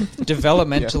the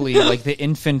developmentally like the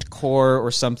infant core or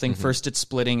something. First it's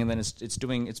splitting and then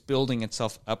it's building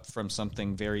itself up from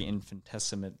something very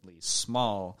infinitesimally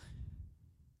small.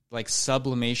 Like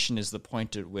sublimation is the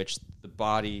point at which the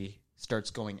body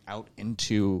starts going out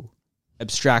into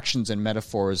abstractions and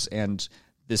metaphors, and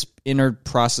this inner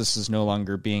process is no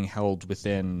longer being held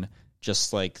within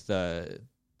just like the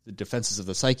defenses of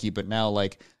the psyche, but now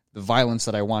like the violence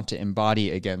that I want to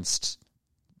embody against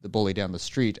the bully down the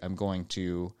street, I'm going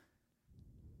to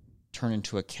turn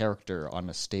into a character on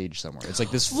a stage somewhere. It's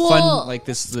like this Well, fun, like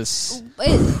this.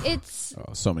 It's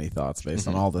So many thoughts based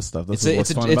on all this stuff. This It's is a, what's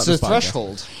it's fun a, about it's a this podcast.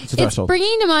 threshold. It's a it's threshold.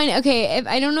 bringing to mind. Okay,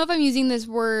 I don't know if I'm using this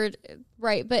word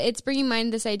right, but it's bringing to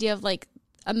mind this idea of like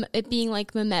it being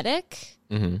like mimetic.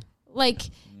 Mm-hmm. Like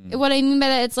what I mean by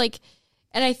that, it's like,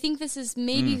 and I think this is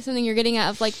maybe something you're getting at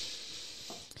of like,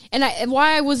 and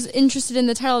why I was interested in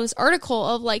the title of this article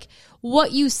of like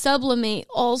what you sublimate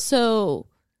also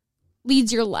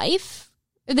leads your life.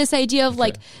 This idea of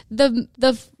like the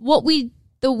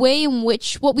way in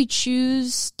which what we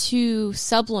choose to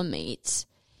sublimate.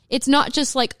 It's not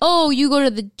just like, oh, you go to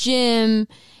the gym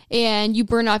and you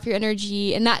burn off your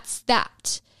energy and that's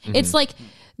that. It's like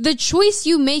the choice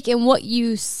you make and what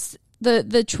you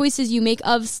the choices you make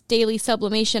of daily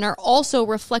sublimation are also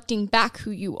reflecting back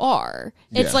who you are.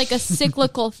 It's like a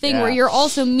cyclical thing where you're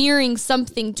also mirroring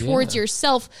something towards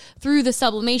yourself through the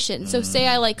sublimation. So say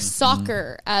I like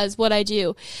soccer as what I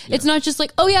do. It's not just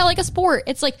like, oh yeah, I like a sport.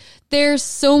 It's like there's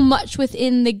so much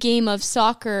within the game of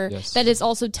soccer that is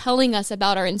also telling us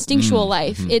about our instinctual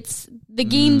life. It's the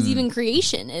game's even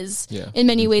creation is in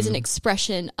many ways an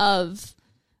expression of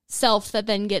self that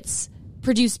then gets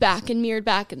produced back and mirrored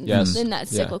back in that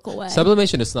cyclical way.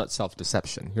 Sublimation is not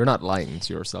self-deception. You're not lying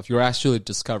to yourself. You're actually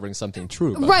discovering something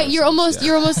true. About Right, yourself.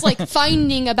 you're almost like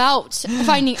finding out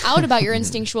about your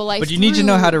instinctual life. But you need to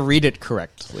know how to read it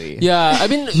correctly. Yeah, I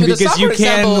mean, with the because soccer you can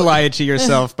example, lie to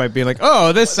yourself by being like,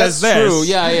 "Oh, this that's says this." true.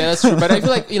 Yeah, that's true. But I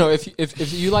feel like,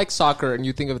 if you like soccer and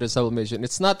you think of it as sublimation,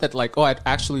 it's not that like, oh, I'd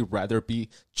actually rather be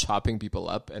chopping people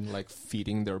up and like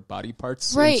feeding their body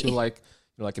parts into like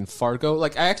in Fargo.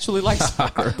 Like I actually like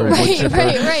soccer. Right.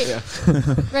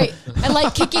 Right. I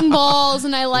like kicking balls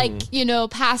and I like,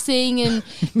 passing and,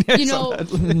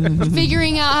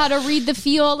 figuring out how to read the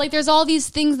field. Like there's all these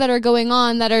things that are going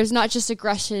on that is not just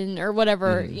aggression or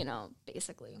whatever,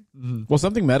 basically. Well,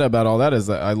 something meta about all that is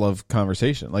that I love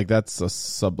conversation. Like that's a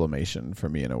sublimation for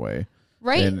me in a way.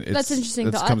 Right. And That's interesting.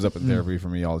 That comes up in therapy for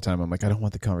me all the time. I'm like, I don't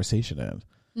want the conversation to end.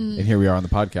 And here we are on the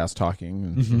podcast talking,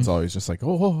 and it's always just like,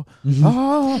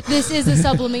 This is a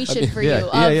sublimation for you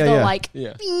of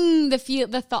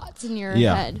the thoughts in your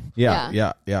head.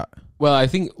 Yeah. Well, I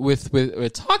think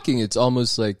with talking, it's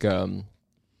almost like,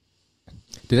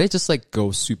 did I just like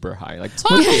go super high? Like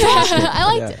talking. I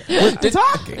liked it.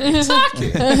 Talking.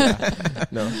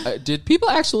 No. Did people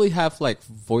actually have like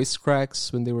voice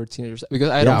cracks when they were teenagers? Because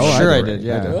I don't. I did.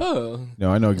 Yeah. Oh.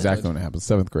 No, I know exactly when it happened.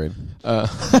 7th grade.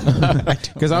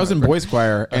 Because I was in boys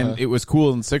choir, and it was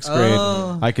cool in 6th grade.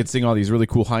 I could sing all these really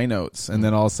cool high notes, and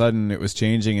then all of a sudden it was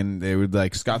changing, and they would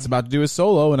like, Scott's about to do his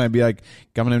solo, and I'd be like,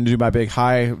 coming in to do my big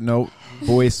high note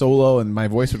voice solo, and my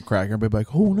voice would crack. Everybody would be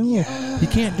like, oh no, he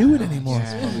can't do it anymore.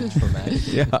 Traumatic.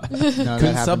 Yeah. No,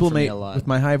 Couldn't sublimate with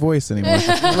my high voice anymore.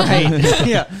 Right.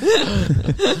 Yeah.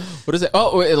 What is it?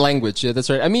 Oh, language. Yeah, that's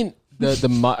right. I mean,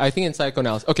 I think in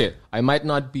psychoanalysis, okay, I might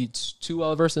not be too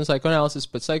well versed in psychoanalysis,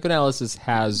 but psychoanalysis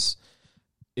has,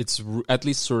 it's at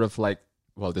least sort of like,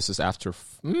 well, this is after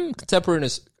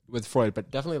contemporaneous with Freud,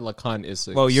 but definitely Lacan is.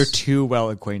 Well, you're too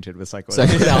well acquainted with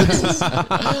psychoanalysis.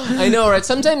 I know, right?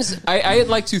 Sometimes I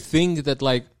like to think that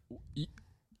like,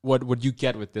 what you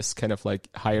get with this kind of like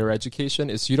higher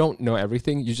education is you don't know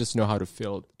everything, you just know how to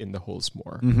fill in the holes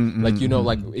more. Like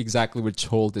like exactly which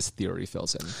hole this theory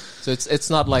fills in. So it's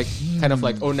not like kind of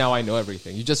like, oh, now I know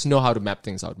everything. You just know how to map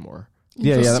things out more.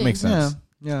 Yeah, that makes sense.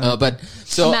 Yeah. But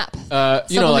so map.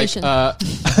 Sublimation.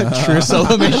 True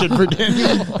sublimation for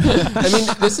Daniel. I mean,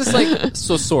 this is like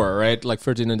Saussure, right? Like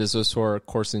Ferdinand de Saussure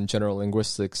course in general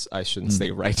linguistics. I shouldn't say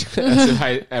right,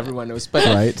 as everyone knows, but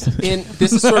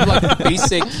this is sort of like the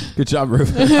basic. Good job, Ruf.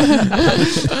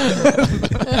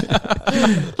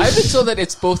 I've been told that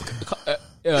it's both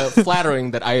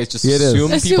flattering that I just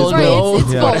assume people right. know It's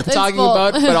what both. I'm talking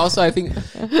about, but also I think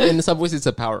in some ways it's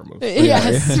a power move.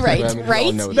 Yes, right, I mean, we all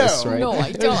right. know this, right? No,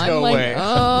 I don't. I'm no like, way.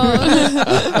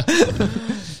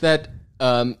 That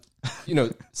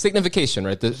signification,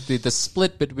 right? The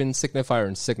split between signifier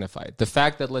and signified. The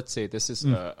fact that, let's say this is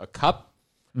a cup,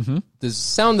 the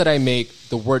sound that I make,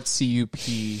 the word CUP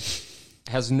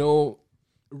has no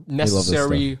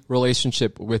necessary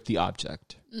relationship with the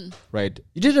object, right?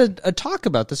 You did a talk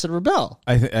about this at Rebel.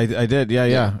 I did.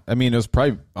 Yeah. I mean, it was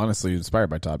probably honestly inspired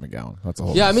by Todd McGowan. That's a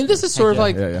whole. Yeah, I mean, this is sort of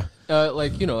like, yeah.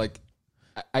 like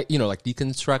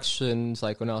deconstruction,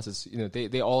 psychoanalysis.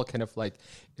 They all kind of like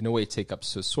in a way take up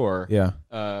Saussure. Yeah.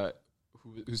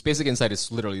 Whose basic insight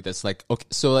is literally this: like, okay,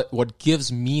 so what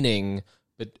gives meaning,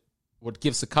 but what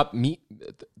gives the cup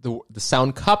the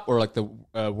sound cup or like the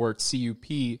word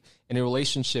CUP in a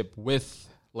relationship with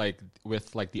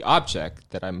with like the object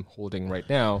that I'm holding right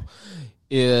now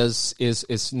is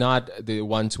not the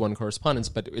one-to-one correspondence,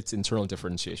 but it's internal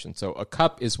differentiation. So a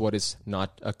cup is what is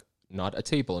not a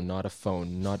table, not a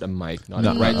phone, not a mic,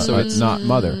 right. So it's not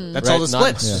mother. That's all the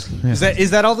splits.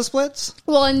 Is that all the splits?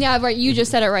 Well, and yeah, right. You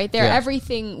just said it right there. Yeah.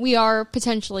 Everything, we are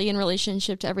potentially in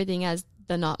relationship to everything as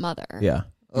the not mother. Yeah.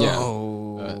 Yeah.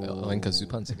 Oh. Lenka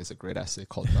Zupansik is a great essay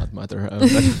called Not Mother.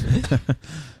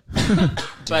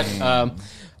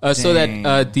 So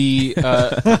that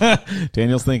the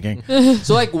Daniel's thinking.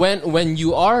 so like when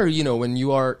you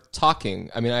are talking,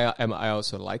 I mean I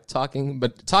also like talking,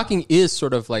 but talking is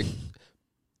sort of like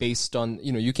based on,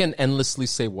 you can endlessly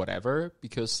say whatever,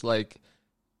 because like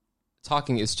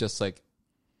talking is just like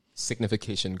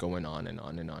signification going on and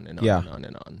on and on and on and on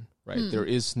and on, right? There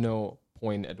is no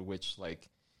point at which like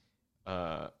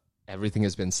everything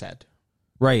has been said.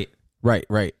 Right.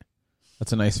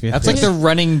 That's a nice feeling. That's like the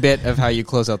running bit of how you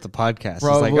close out the podcast.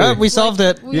 Probably. It's like, oh, we solved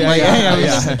it. Yeah.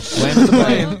 Landed the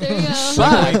plane. Oh, there you go.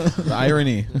 But The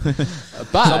irony.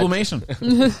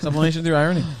 Sublimation. Sublimation through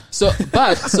irony. so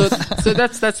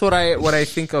that's what I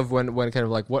think of when kind of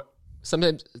like what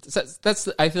sometimes that's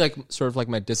I feel like sort of like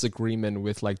my disagreement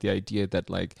with like the idea that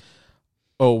like,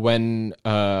 oh, when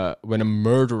a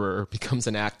murderer becomes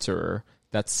an actor,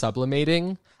 that's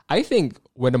sublimating. I think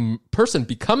when a person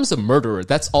becomes a murderer,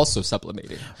 that's also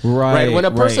sublimating. Right. When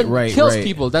a person kills right.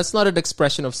 people, that's not an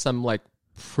expression of some like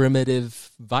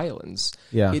primitive violence.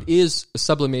 Yeah. It is a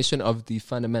sublimation of the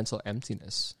fundamental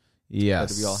emptiness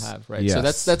Yes. that we all have, right? Yes. So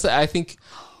that's I think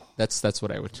that's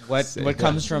what I would say. What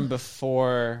comes from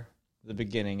before the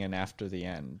beginning and after the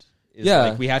end is Yeah.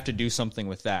 like we have to do something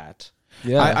with that.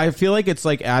 Yeah. I feel like it's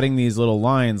like adding these little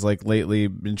lines. Like lately,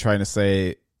 been trying to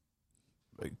say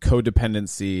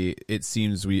codependency. It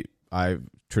seems I've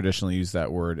traditionally used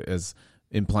that word as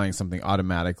implying something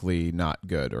automatically not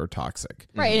good or toxic.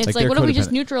 Right. And it's they're like, what if we just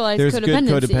codependent. neutralize There's codependency?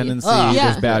 good codependency. Oh,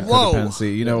 yeah. There's bad Whoa.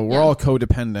 codependency. We're all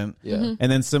codependent. Yeah.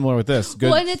 And then similar with this, good.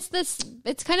 Well, and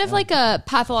it's kind of like a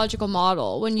pathological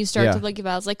model when you start Yeah. to think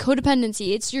about it. It's like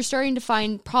codependency. You're starting to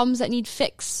find problems that need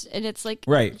fixed. And it's like,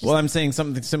 Right. Well, I'm saying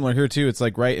something similar here too. It's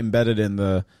like right embedded in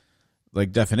the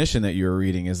like definition that you were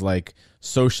reading is like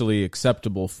socially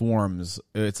acceptable forms.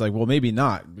 It's like, well, maybe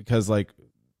not, because like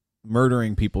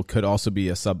murdering people could also be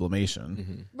a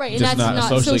sublimation. right. And Just that's not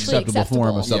a socially acceptable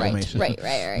form of sublimation. Right.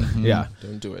 Yeah.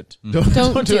 Don't do it.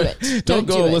 Don't do it. Don't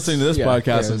go do it. listening to this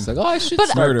podcast It's and like, oh, I should But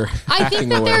start murder. I acting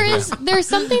think that away. there's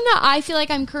something that I feel like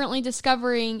I'm currently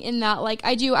discovering in that, like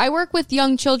I work with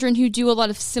young children who do a lot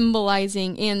of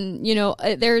symbolizing, and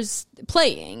there's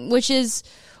playing, which is,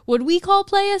 would we call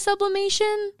play a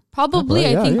sublimation? Probably.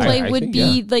 Yeah, I think yeah. play I would think,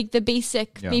 be like the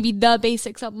basic, Yeah. maybe the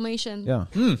basic sublimation.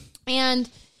 Yeah. And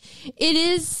it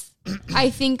is, I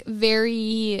think,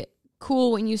 very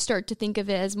cool when you start to think of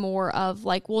it as more of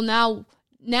like, well,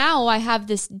 now I have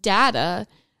this data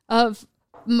of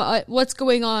what's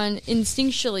going on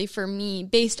instinctually for me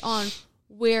based on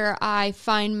where I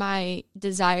find my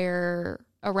desire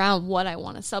around what I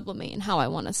want to sublimate and how I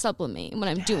want to sublimate and what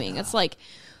I'm doing. It's like,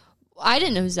 I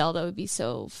didn't know Zelda would be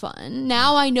so fun.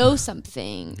 Now I know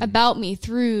something about me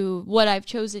through what I've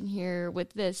chosen here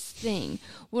with this thing.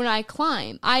 When I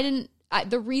climb,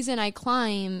 the reason I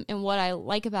climb and what I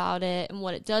like about it and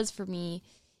what it does for me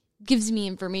gives me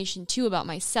information too about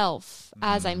myself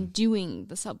as I'm doing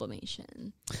the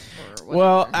sublimation.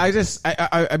 Well, I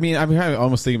mean, I'm kind of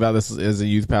almost thinking about this as a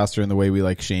youth pastor and the way we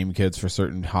like shame kids for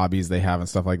certain hobbies they have and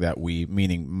stuff like that. We,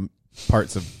 meaning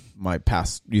parts of my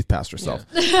past youth pastor self.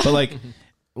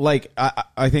 But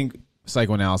I think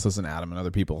psychoanalysis and Adam and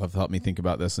other people have helped me think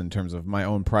about this in terms of my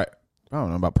own I don't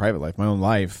know about private life, my own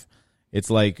life. It's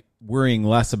like worrying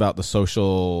less about the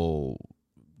social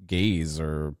gaze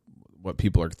or what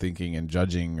people are thinking and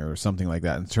judging or something like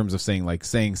that, in terms of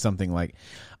saying something like,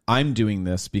 I'm doing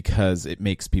this because it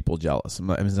makes people jealous.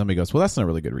 And somebody goes, well, that's not a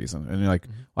really good reason. And you're like,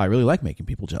 well, I really like making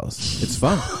people jealous. It's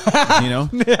fun,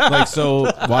 like, so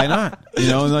why not?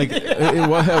 And like,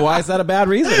 why is that a bad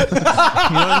reason?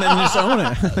 And then just own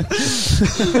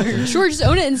it. Sure, just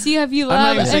own it and see if you love. I'm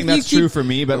not even saying if you that's true for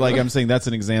me, but like, I'm saying that's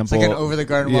an example. It's like an over the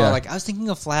garden wall. Yeah. Like I was thinking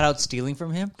of flat out stealing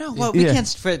from him. No, well, we can't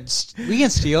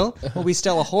steal. Well, we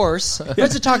steal a horse. But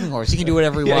it's a talking horse. He can do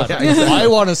whatever he wants. exactly. I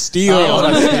want to steal.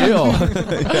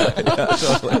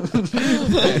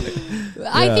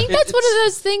 I think that's one of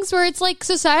those things where it's like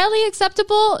societally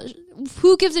acceptable.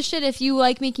 Who gives a shit if you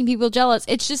like making people jealous?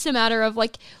 It's just a matter of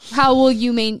like, how will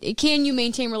you can you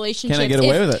maintain relationships? Can I get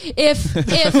away with it? If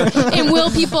and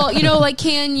will people, like,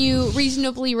 can you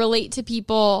reasonably relate to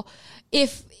people?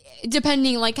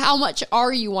 depending, like, how much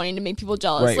are you wanting to make people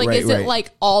jealous? Right, like, right, is it right.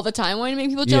 like all the time wanting to make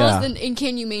people jealous? Yeah. Then, and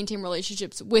can you maintain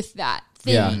relationships with that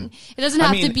thing? Yeah. It doesn't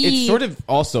have to be. It's sort of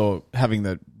also having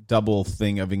the double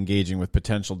thing of engaging with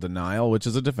potential denial, which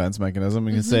is a defense mechanism.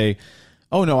 You can say,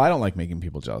 "Oh no, I don't like making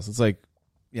people jealous." It's like,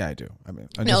 yeah, I do. I mean,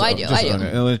 No, I do. I do. own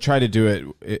it. And then try to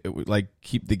do it like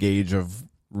keep the gauge of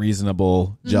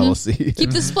reasonable jealousy.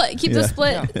 Keep the split. Keep the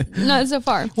split. Not so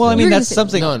far. Well, I You mean, were gonna that's say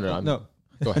something. No.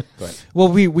 Go ahead. Well,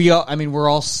 we all, I mean, we're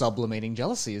all sublimating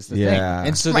jealousy is the thing. Yeah.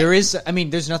 And so there is, I mean,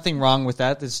 there's nothing wrong with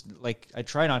that. There's like, I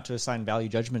try not to assign value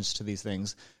judgments to these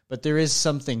things, but there is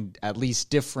something at least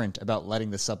different about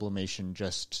letting the sublimation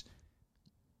just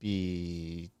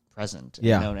be present.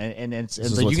 Yeah. You know? And it's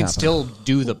is like you what's can happening. still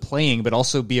do the playing, but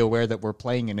also be aware that we're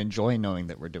playing and enjoy knowing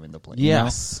that we're doing the playing. you know?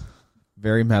 Yes.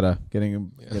 Very meta.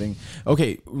 Getting.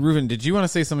 Okay, Reuven, did you want to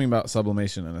say something about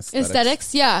sublimation and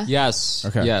Aesthetics, yeah. Yes.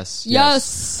 Okay. Yes.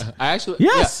 I actually.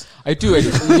 Yes. Yeah, I do.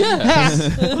 Yes.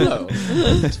 Hello.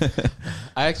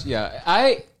 I actually.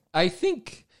 Yeah. I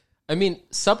think. I mean,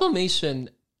 sublimation.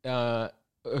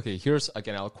 Okay. Here's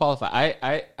again. I'll qualify.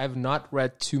 I've not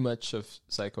read too much of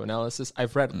psychoanalysis.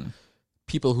 I've read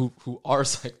people who are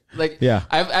like. Yeah.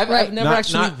 I've never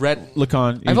actually read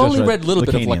Lacan. I've only read a little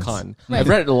bit of Lacan. I've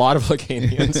read a lot of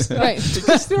Lacanians. Right.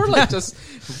 Because they're like just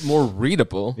more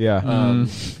readable. Yeah.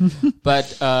 But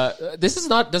this is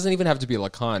doesn't even have to be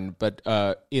Lacan, but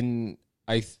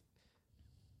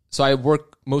so I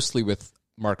work mostly with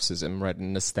Marxism, right,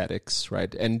 and aesthetics,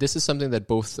 right? And this is something that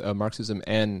both Marxism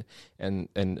and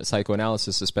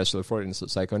psychoanalysis, especially Freudian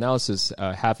psychoanalysis,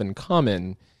 have in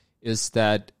common, is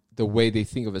that the way they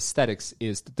think of aesthetics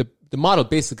is the model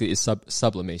basically is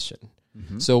sublimation.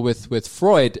 So with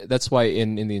Freud, that's why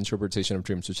in the interpretation of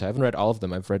dreams, which I haven't read all of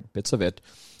them, I've read bits of it.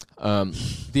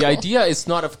 The idea is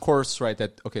not, of course, right,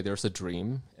 that okay, there's a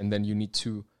dream, and then you need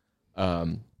to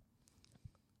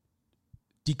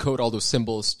decode all those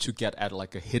symbols to get at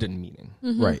like a hidden meaning.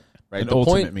 Right. Right. An The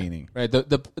ultimate point- meaning. Right.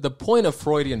 The point of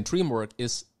Freudian dream work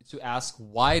is to ask,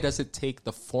 why does it take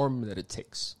the form that it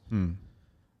takes?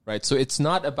 Right. So it's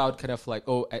not about kind of like,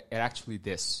 oh, actually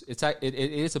this. It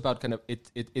is about kind of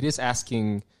it is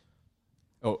asking.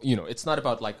 Oh, it's not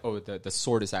about like, oh, the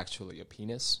sword is actually a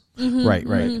penis. Right.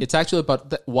 It's actually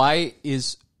about why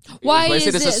is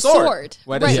it a sword?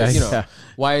 Why does Right. it,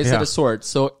 why is it Yeah. a sword?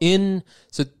 So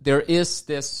there is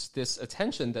this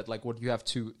attention that like what you have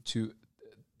to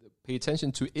pay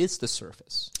attention to is the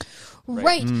surface.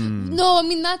 Right. No, I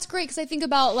mean, that's great because I think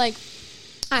about like,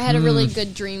 I had a really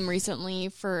good dream recently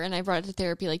and I brought it to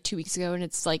therapy like 2 weeks ago, and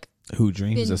it's like Who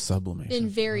dreams Been- of sublimation? been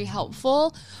very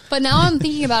helpful. But now I'm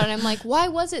thinking about it, I'm like, why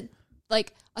was it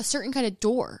like a certain kind of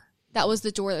door? That was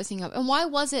the door that I was thinking of. And why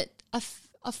was it a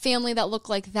family that looked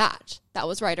like that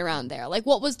was right around there? Like,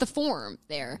 what was the form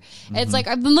there? It's like,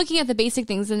 I've been looking at the basic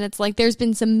things, and it's like there's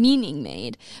been some meaning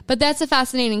made. But that's a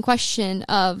fascinating question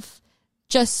of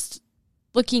just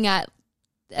looking at,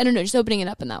 I don't know, just opening it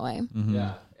up in that way.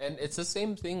 Yeah. And it's the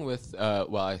same thing with,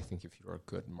 I think if you're a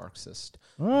good Marxist.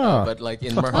 Ah. But like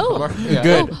in Oh. yeah.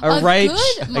 Good. Oh, a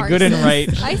good and right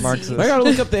I see. Marxist. I gotta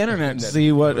look up the internet and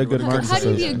see what a good Marxist How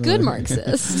do you be is. a good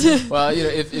Marxist? Well,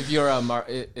 if you're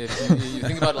if you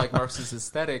think about like Marxist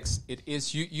aesthetics, it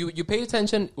is you pay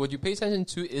attention. What you pay attention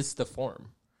to is the form,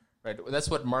 right? That's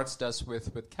what Marx does with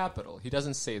capital. He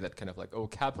doesn't say that kind of like, oh,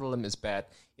 capitalism is bad.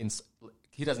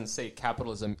 He doesn't say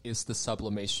capitalism is the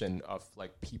sublimation of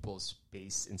like people's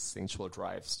base instinctual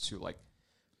drives to like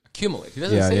accumulate. He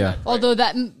doesn't say that. Right? Although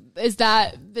that's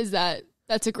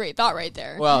a great thought right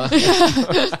there. Well,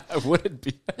 would it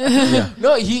be?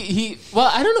 No, he. Well,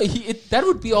 I don't know. That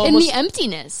would be In almost the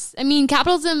emptiness. I mean,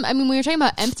 capitalism, I mean, when you're talking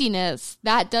about emptiness,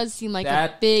 that does seem like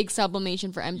a big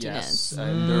sublimation for emptiness. Yes,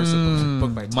 and there's a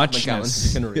book by Tom muchness. McGowan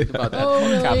you can read about that. Oh,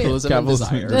 called really? Capitalism and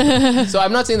Capitalism. Desire. So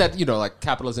I'm not saying that like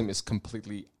capitalism is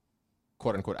completely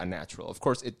quote unquote unnatural. Of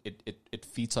course, it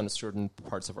feeds on certain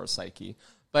parts of our psyche,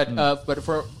 but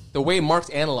for the way Marx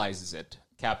analyzes it,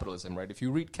 capitalism, right? If you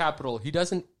read Capital, he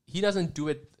doesn't do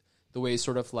it the way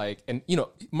sort of like, and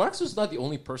Marx was not the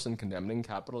only person condemning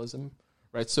capitalism,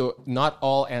 right? So not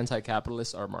all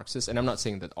anti-capitalists are Marxists, and I'm not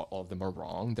saying that all of them are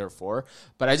wrong, therefore,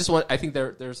 but I think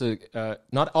there's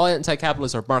not all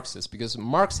anti-capitalists are Marxists, because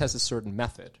Marx has a certain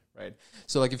method, right?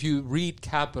 So like if you read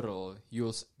Capital,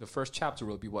 the first chapter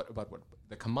will be about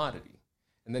the commodity.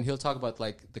 And then he'll talk about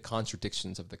like the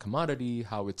contradictions of the commodity,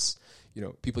 how it's,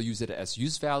 people use it as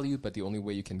use value, but the only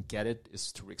way you can get it is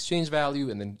through exchange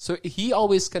value. And then, so he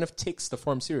always kind of takes the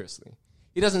form seriously.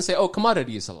 He doesn't say, oh,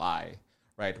 commodity is a lie,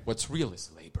 right? What's real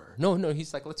is labor. No,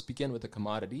 he's like, let's begin with the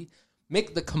commodity.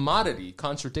 Make the commodity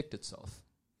contradict itself.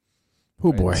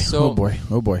 Oh boy! So- oh boy!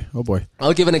 Oh boy! Oh boy!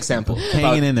 I'll give an example.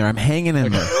 Hanging in there. I'm hanging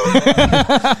in there.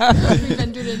 We've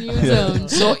entered a new zone.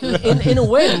 So in a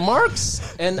way,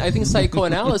 Marx and I think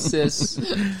psychoanalysis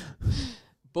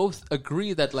both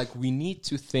agree that like we need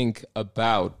to think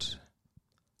about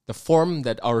the form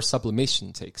that our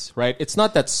sublimation takes, right? It's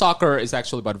not that soccer is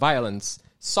actually about violence.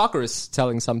 Soccer is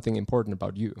telling something important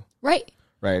about you, Right.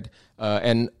 right?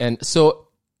 And so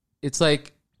it's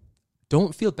like,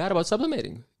 don't feel bad about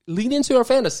sublimating. Lean into your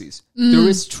fantasies. There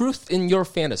is truth in your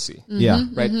fantasy, Yeah.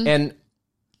 right? And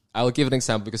I'll give an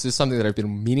example because this is something that I've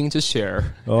been meaning to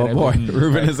share. Oh And boy! I've been-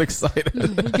 Ruben is excited. You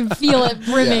can feel it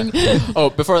brimming. Oh,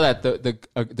 before that,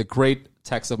 the great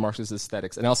text of Marxist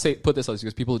aesthetics, and I'll put this out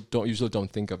because people usually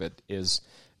don't think of it is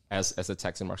as a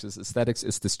text in Marxist aesthetics,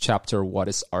 is this chapter "What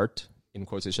is Art?" in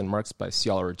quotation marks by C.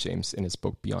 Oliver James in his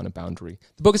book Beyond a Boundary.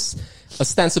 The book is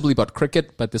ostensibly about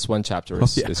cricket, but this one chapter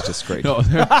is just great. No,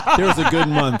 there was a good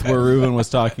month where Ruben was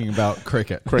talking about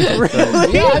cricket.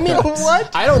 Yeah, I mean,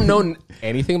 what? I don't know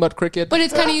anything about cricket, But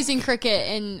it's kind of using cricket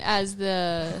and as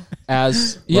the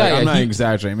I'm not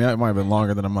exaggerating. I mean, it might have been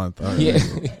longer than a month. All right.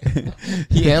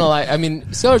 he analyzed. I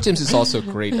mean, C. Oliver James is also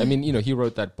great. I mean, he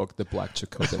wrote that book, The Black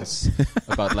Jacobins,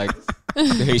 about like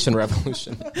the Haitian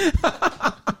Revolution.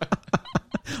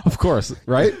 Of course,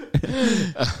 right?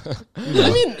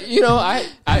 I mean,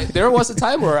 I there was a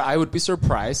time where I would be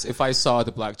surprised if I saw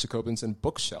the Black Jacobins in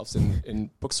bookshelves in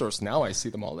bookstores. Now I see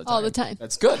them all the time. All the time.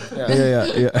 That's good.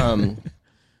 Yeah.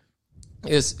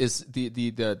 Is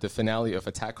the finale of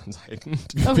Attack on Titan?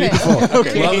 okay.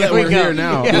 Love that we're here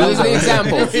now. This is the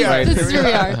example. Right? This is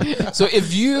where we are. So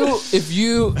if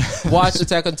you watch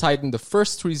Attack on Titan, the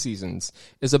first 3 seasons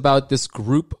is about this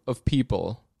group of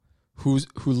people who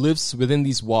lives within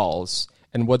these walls,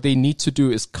 and what they need to do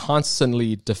is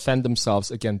constantly defend themselves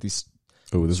against these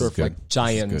sort of like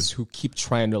giants who keep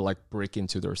trying to like break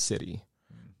into their city,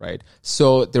 right?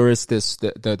 So there is this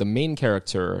the main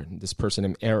character, this person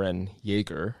named Aaron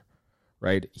Yeager,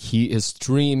 right? His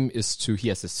dream is he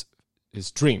has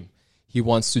his dream. He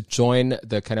wants to join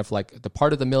the kind of like the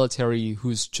part of the military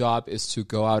whose job is to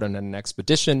go out on an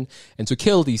expedition and to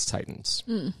kill these titans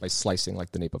by slicing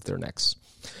like the nape of their necks.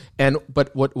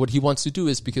 But what he wants to do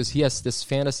is, because he has this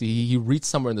fantasy, he reads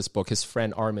somewhere in this book, his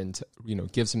friend Armand,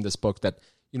 gives him this book that,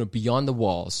 beyond the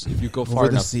walls, if you go far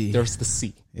enough, there's the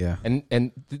sea. Yeah.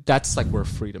 And that's like where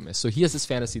freedom is. So he has this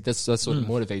fantasy. That's what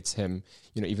motivates him.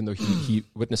 Even though he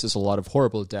witnesses a lot of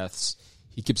horrible deaths,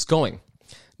 he keeps going.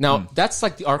 Now, that's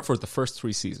like the arc for the first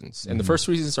 3 seasons. And the first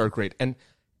 3 seasons are great. And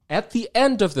at the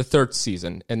end of the 3rd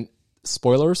season, and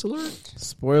spoilers alert?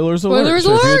 Spoilers Spoilers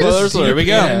alert. alert. Spoilers alert. Here we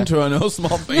go. Into a no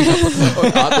small thing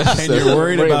episode. And you're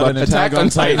worried about an Attack on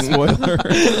Titan spoiler.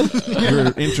 You're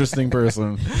an interesting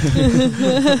person.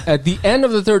 At the end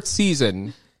of the 3rd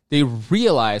season, they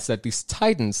realize that these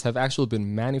titans have actually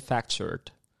been manufactured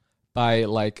by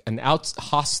like an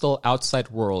hostile outside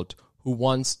world who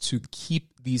wants to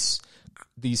keep these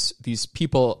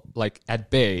people like at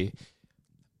bay,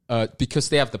 because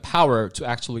they have the power to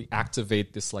actually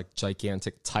activate this like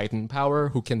gigantic titan power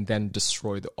who can then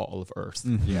destroy all of Earth.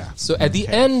 Yeah. So at the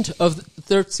end of the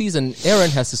 3rd season, Aaron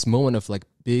has this moment of like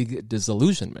big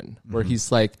disillusionment where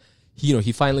he's like,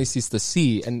 he finally sees the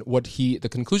sea, and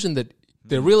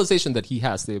the realization that he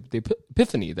has, the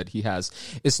epiphany that he has,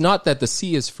 is not that the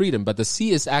sea is freedom, but the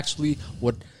sea is actually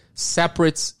what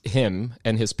separates him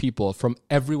and his people from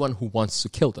everyone who wants to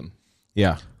kill them.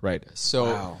 Yeah. Right.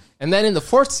 So, and then in the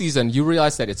 4th season, you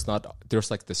realize that it's not, there's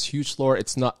like this huge lore.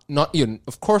 It's not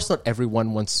of course, not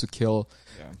everyone wants to kill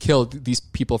these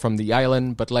people from the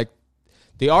island, but like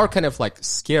they are kind of like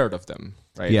scared of them.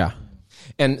 Right. Yeah.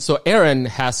 And so Aaron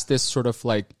has this sort of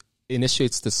like,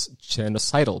 initiates this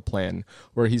genocidal plan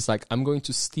where he's like, I'm going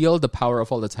to steal the power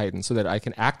of all the titans so that I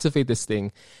can activate this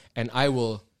thing, and I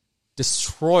will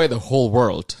destroy the whole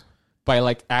world by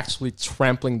like actually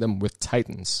trampling them with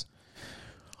titans.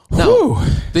 Now,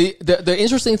 the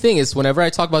interesting thing is, whenever I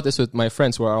talk about this with my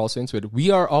friends who are also into it, we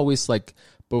are always like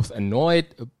both annoyed,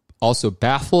 also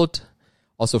baffled,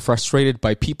 also frustrated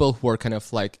by people who are kind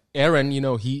of like, Aaron,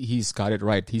 he's got it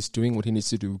right. He's doing what he needs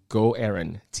to do. Go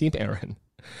Aaron. Team Aaron.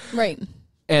 Right.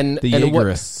 And the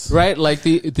Jaegerists. right? Like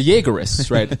the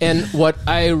Jaegerists, right? And what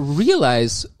I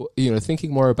realize,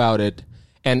 thinking more about it,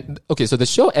 and okay, so the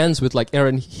show ends with like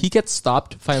Aaron, he gets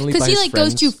stopped finally Because by he his like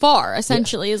friends. goes too far,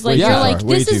 essentially. Is like, Yeah. you're like,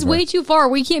 Way this too is far. way too far.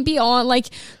 We can't be on like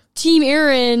Team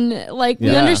Aaron. Like,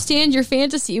 we Yeah. understand your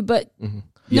fantasy, but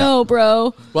no,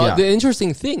 bro. Well, Yeah. the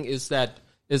interesting thing is that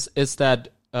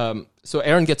so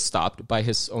Aaron gets stopped by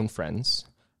his own friends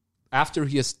after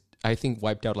he has, I think,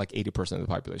 wiped out like 80% of the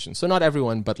population. So not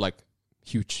everyone, but like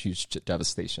huge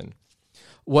devastation.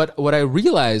 what I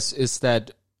realize is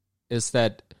that this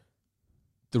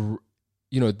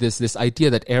idea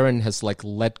that Aaron has like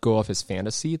let go of his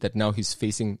fantasy, that now he's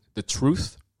facing the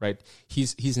truth, right?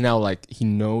 He's now like, he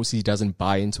knows he doesn't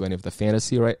buy into any of the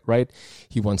fantasy, right?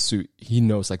 He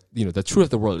knows like, the truth of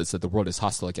the world is that the world is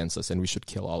hostile against us and we should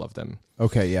kill all of them.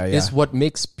 Okay, yeah. Is what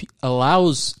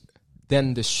allows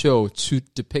then the show to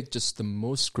depict just the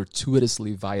most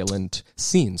gratuitously violent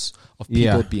scenes of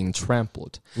people being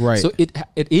trampled. Right. So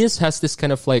has this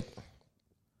kind of like,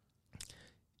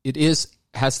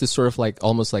 has this sort of like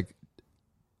almost like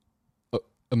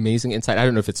amazing insight. I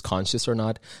don't know if it's conscious or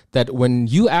not, that when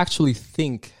you actually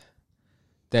think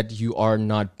that you are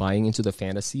not buying into the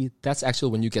fantasy, that's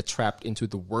actually when you get trapped into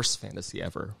the worst fantasy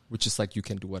ever, which is like you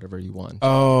can do whatever you want.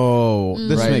 Oh,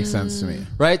 this makes sense to me.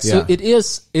 Right? Yeah. So it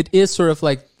is sort of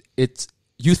like,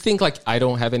 you think like, I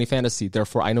don't have any fantasy,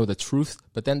 therefore I know the truth,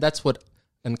 but then that's what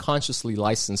unconsciously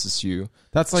licenses you.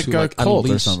 That's like to, a cult or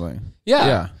unleash. something.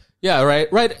 Yeah, right.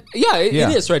 Yeah, it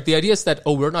is, right? The idea is that,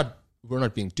 we're not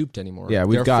being duped anymore. Yeah,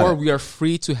 we are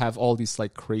free to have all these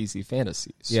like crazy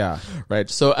fantasies. Yeah. Right.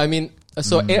 So I mean,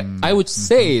 I would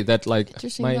say that like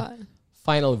Interesting my thought.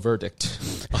 final verdict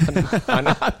on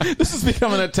This is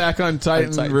becoming an Attack on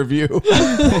Titan review. no,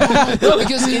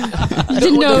 because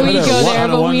Didn't know we'd go there,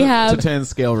 but we to have. 10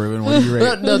 scale, Ruben. What do you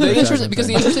rate? no, the interesting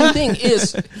thing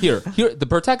is here the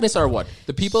protagonists are what?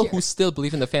 The people who still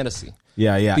believe in the fantasy.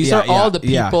 Yeah. These are all the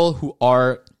people who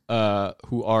are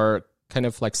kind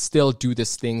of like still do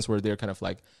these things where they're kind of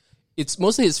like, it's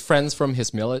mostly his friends from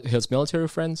his military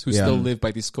friends who still live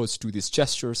by these codes, do these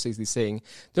gestures, say these saying.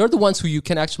 They're the ones who you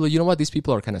can actually, these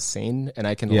people are kind of sane and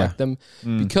I can elect them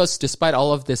because despite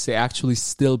all of this, they actually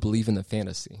still believe in the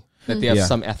fantasy, that they have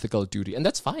some ethical duty, and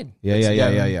that's fine.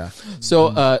 Yeah.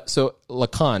 So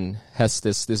Lacan has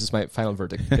this is my final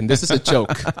verdict, and this is a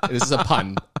joke. This is a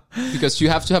pun, because you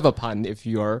have to have a pun if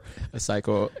you are a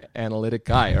psychoanalytic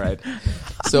guy, right?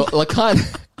 So Lacan...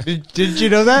 Did you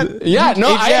know that? Yeah, no,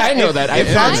 I know that. If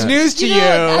that's news to you.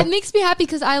 It makes me happy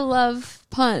because I love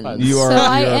puns. You are- so you're a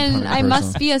I punny must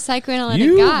person. be a psychoanalytic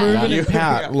You, guy. Ruben, and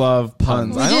Pat love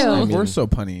puns. We I don't do. know if we're so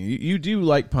punny. You do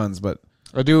like puns, but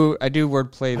I do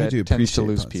wordplay I that do tends to appreciate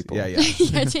lose puns. people. Yeah.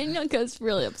 Yeah, Daniel goes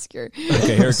really obscure.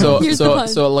 Okay, here it So comes. Here's the pun.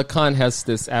 Lacan has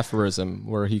this aphorism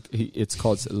where he it's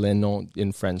called le nom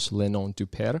in French, le nom du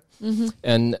père,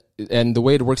 and the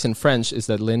way it works in French is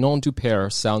that le nom du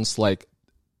père sounds like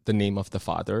the name of the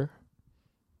father,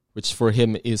 which for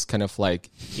him is kind of like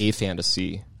a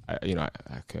fantasy. I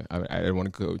don't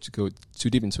want to go too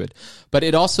deep into it, but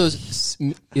it also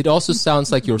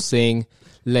sounds like you're saying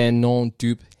le nom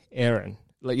du Aaron,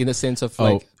 like in the sense of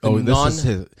like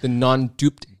the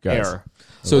non-duped heir.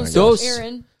 So those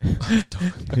Aaron.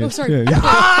 Oh, sorry. Sorry.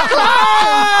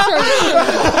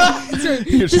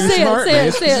 You're Just too say smart,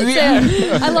 it. Say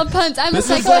it. I love puns. I'm a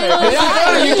psychoanalyst.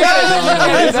 you get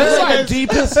it. That's like the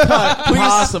deepest cut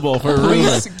possible for Ruben.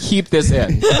 Please keep this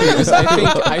in, because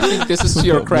I think this is to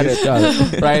your credit,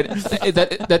 right?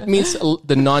 That means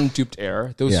the non-duped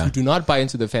heir, those who do not buy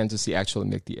into the fantasy, actually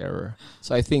make the error.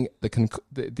 So I think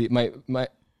my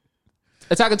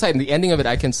Attack on Titan, the ending of it,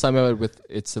 I can sum it with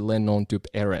it's a le non dupe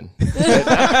Aaron. He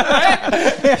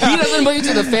doesn't believe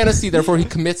to the fantasy, therefore he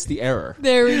commits the error.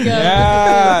 There we go.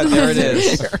 Yeah, there it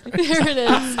is. There it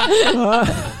is.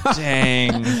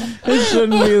 Dang. It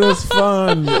shouldn't be this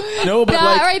fun. No, but That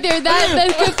like right there,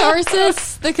 the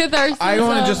catharsis. The catharsis. I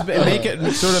want to just make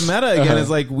it sort of meta again. Is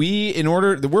like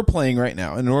we're playing right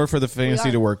now. In order for the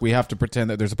fantasy to work, we have to pretend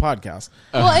that there's a podcast.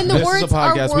 Well, and the This is words, a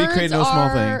podcast. our We words create no small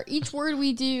are, thing. each word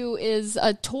we do is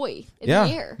a toy in Yeah.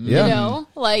 the air. Yeah. You know,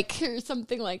 like or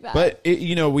something like that. But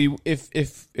we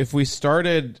if we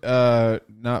started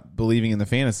not believing in the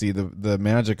fantasy, the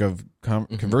magic of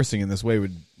conversing in this way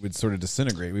would sort of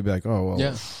disintegrate. We'd be like, oh well,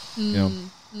 Yeah. you know.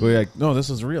 We're like, no, this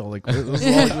is real. Like, this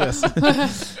is all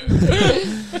this.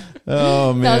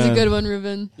 Oh man, that was a good one,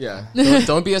 Ruben. Yeah.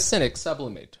 Don't be a cynic.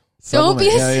 Sublimate. Don't be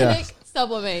a Yeah. cynic.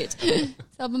 Sublimate.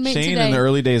 Sublimate Shane today. in the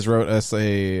early days wrote us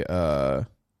a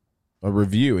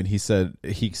review, and he said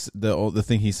the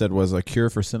thing he said was a cure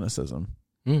for cynicism.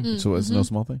 So it's no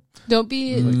small thing. Don't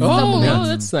be. Oh, sublimate.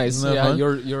 that's nice. Isn't that Yeah, fun?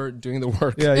 you're doing the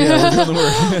work. Yeah, we're doing the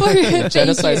work. Thank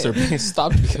Genocides you. are being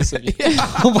stopped because of you.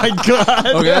 Oh my god.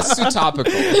 Okay, that's too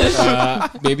topical.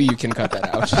 Maybe you can cut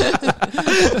that out.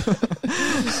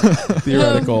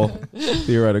 Theoretical.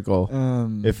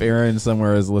 If Aaron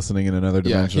somewhere is listening in another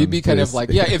Yeah, dimension, he'd be kind of please. like,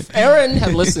 if Aaron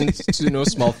had listened to No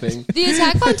Small Thing. The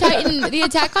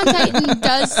Attack on Titan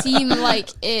does seem like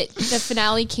the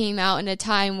finale came out in a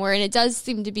time where, and it does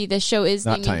seem to be this show is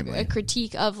Not making timely. a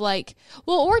critique of like,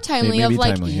 or timely Maybe of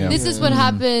like, timely, yeah. this is what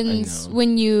happens I know.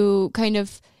 when you kind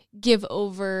of give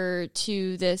over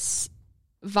to this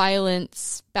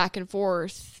violence back and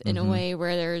forth in a way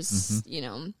where there's, you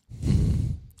know,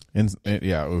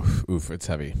 oof, it's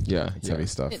heavy. Yeah, It's heavy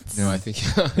stuff. it's, No, I think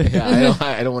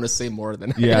I don't want to say more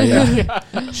than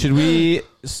Yeah. Should we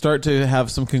start to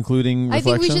have some concluding I reflections?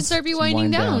 think we should start be winding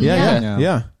wind down. down. Yeah.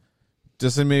 Yeah.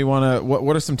 Does anybody want to?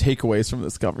 What are some takeaways from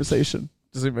this conversation?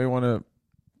 Does anybody want to?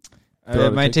 Throw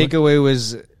out a My takeaway? takeaway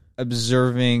was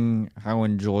observing how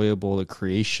enjoyable the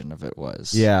creation of it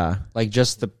was. Yeah. Like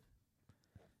just the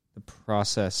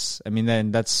process. I mean,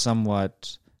 then that's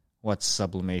somewhat what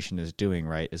sublimation is doing,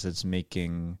 right? Is it's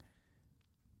making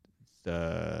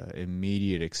the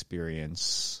immediate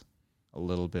experience a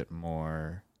little bit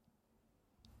more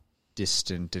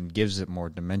distant and gives it more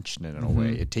dimension in a way.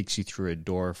 It takes you through a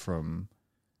door from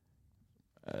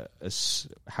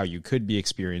how you could be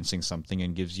experiencing something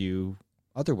and gives you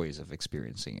other ways of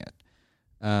experiencing it.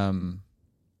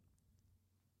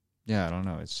 Yeah, I don't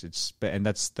know. And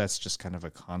that's just kind of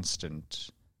a constant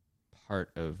part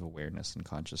of awareness and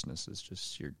consciousness is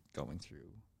just you're going through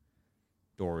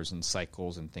doors and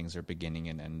cycles and things are beginning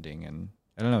and ending, and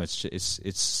I don't know.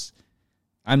 It's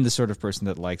I'm the sort of person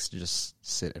that likes to just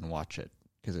sit and watch it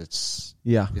because it's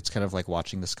kind of like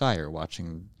watching the sky or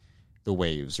watching the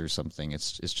waves or something.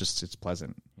 It's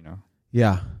pleasant, you know.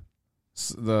 Yeah.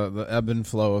 The ebb and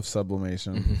flow of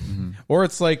sublimation, or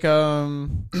it's like I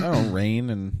don't know, rain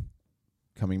and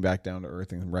coming back down to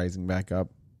earth and rising back up.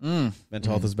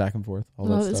 Mental health is back and forth. All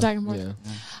that It's stuff. back and forth. Yeah.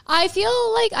 I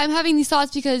feel like I'm having these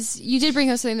thoughts because you did bring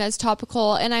up something that's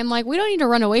topical, and I'm like, we don't need to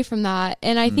run away from that.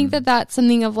 And I think that that's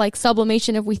something of like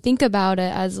sublimation. If we think about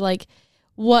it as like,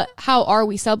 how are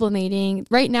we sublimating?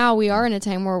 Right now, we are in a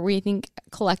time where we think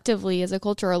collectively as a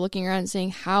culture are looking around and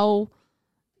saying, how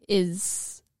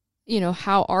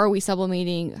are we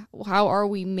sublimating? How are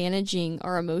we managing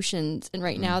our emotions? And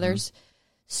right now, there's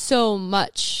so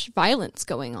much violence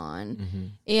going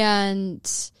on,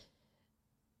 and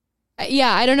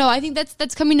I don't know. I think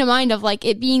that's coming to mind of like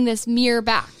it being this mirror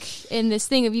back in this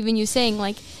thing of even you saying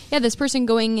like, yeah, this person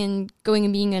going and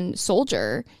being a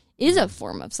soldier is a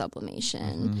form of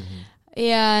sublimation,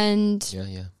 and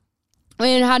I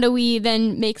mean, how do we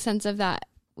then make sense of that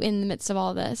in the midst of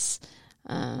all this?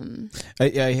 I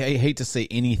hate to say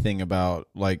anything about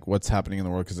like what's happening in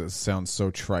the world because it sounds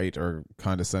so trite or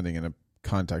condescending in a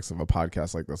context of a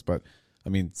podcast like this, but I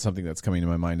mean something that's coming to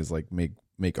my mind is like make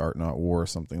art not war or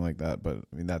something like that, but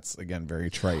I mean that's again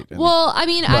very trite. Well, I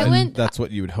mean, that's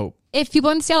what you would hope. If people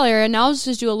in the Seattle area, and I'll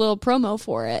just do a little promo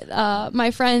for it.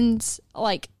 My friend's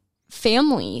like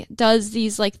family does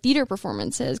these like theater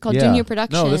performances called Junior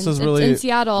Productions. No, this is really it's in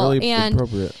Seattle, really and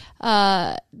appropriate.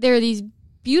 there are these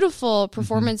beautiful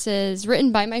performances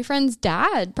written by my friend's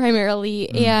dad primarily,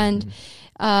 and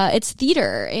it's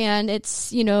theater, and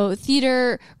it's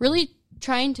theater really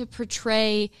trying to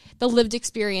portray the lived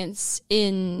experience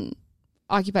in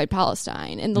occupied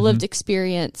Palestine and the lived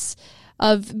experience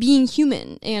of being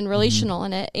human and relational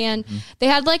in it. And they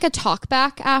had like a talk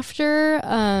back after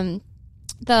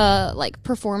the like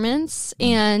performance,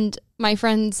 and my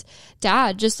friend's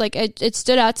dad just like it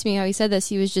stood out to me how he said this.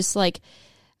 He was just like,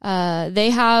 they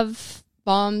have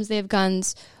bombs, they have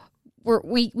guns.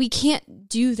 We can't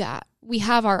do that. We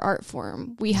have our art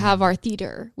form. We have our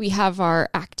theater. We have our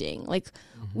acting. Like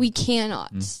we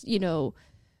cannot,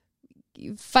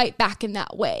 fight back in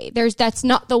that way. That's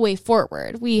not the way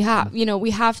forward. We have, we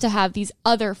have to have these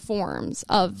other forms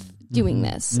of doing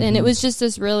this. And it was just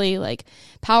this really like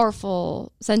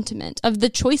powerful sentiment of the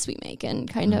choice we make, and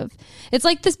kind of, it's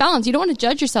like this balance. You don't want to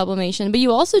judge your sublimation, but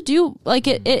you also do like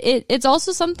it's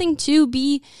also something to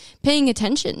be paying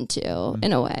attention to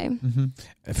in a way.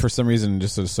 For some reason,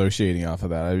 just associating off of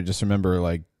that, I just remember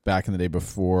like back in the day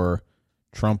before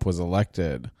Trump was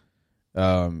elected,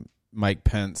 Mike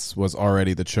Pence was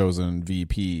already the chosen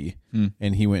VP,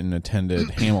 and he went and attended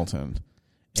Hamilton,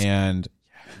 and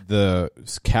the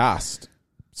cast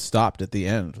stopped at the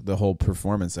end, the whole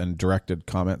performance, and directed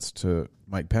comments to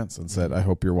Mike Pence and said, "I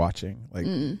hope you're watching. Like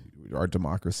our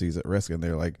democracy is at risk." And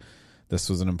they're like, "This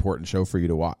was an important show for you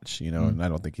to watch," And I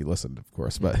don't think he listened, of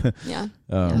course, but yeah,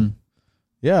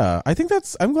 I think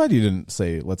I'm glad you didn't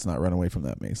say, "Let's not run away from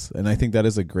that, Mace." And I think that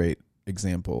is a great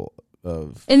example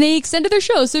of. And they extended their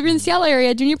show. So if you're in the Seattle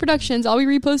area, Junior Productions, I'll be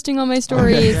reposting on my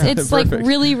stories. It's like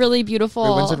really, really beautiful.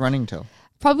 Wait, when's it running till?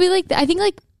 Probably like I think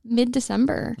like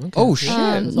mid-December. Okay. Oh,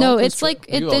 shit. No, it's like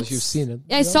You've it's. seen it.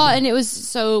 I saw it and it was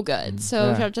so good. So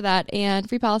Yeah. shout out to that and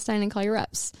Free Palestine and call your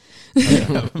reps.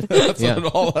 That's Yeah.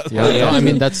 all. Yeah. I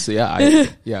mean, that's I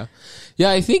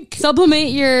think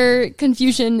Sublimate your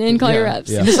confusion and call your reps.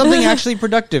 Yeah. Into something actually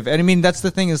productive. And I mean, that's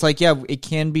the thing is like, yeah, it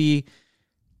can be.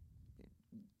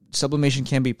 Sublimation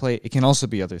can be play. It can also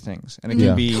be other things, and it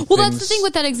can be. Well, that's the thing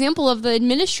with that example of the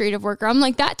administrative worker. I'm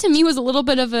like, that to me was a little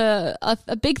bit of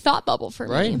a big thought bubble for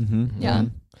Right? me. Yeah.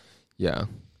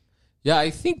 Yeah. I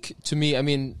think to me, I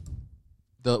mean,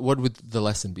 what would the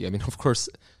lesson be? I mean, of course,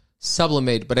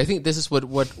 sublimate, but I think this is what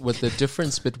the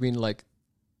difference between like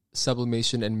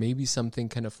sublimation and maybe something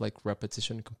kind of like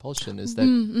repetition compulsion is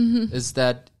that is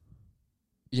that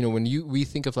when we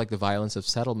think of like the violence of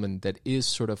settlement, that is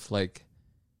sort of like.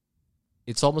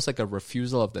 It's almost like a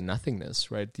refusal of the nothingness,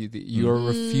 right? You're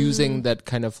refusing that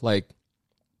kind of like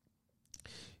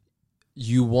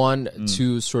you want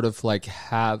to sort of like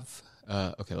have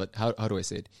how do I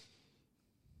say it?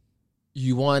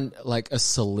 You want like a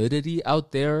solidity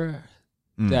out there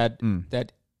that kind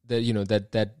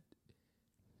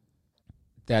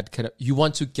of you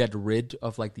want to get rid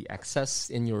of like the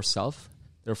excess in yourself.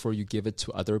 Therefore, you give it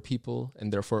to other people,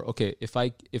 and therefore, okay, if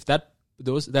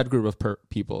that group of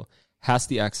people has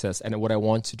the access, and what I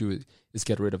want to do is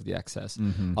get rid of the excess.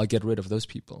 I'll get rid of those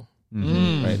people,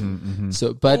 right?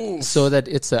 So that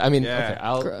it's okay,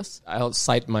 I'll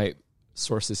cite my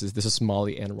sources. This is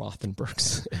Molly Ann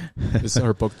Rothenberg's. This is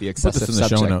her book, The Excessive Put this in the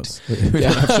Subject. show notes. We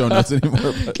don't have show notes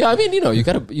anymore. But. Yeah, I mean,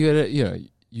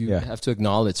 you have to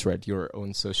acknowledge, right, your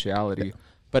own sociality.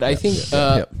 But I think,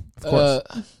 of course.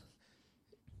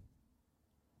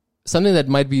 Something that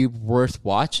might be worth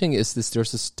watching is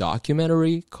there's this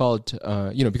documentary called,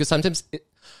 because sometimes,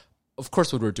 of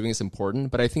course, what we're doing is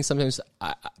important, but I think sometimes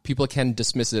people can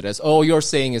dismiss it as, oh, you're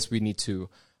saying is we need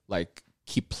to, like,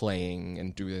 keep playing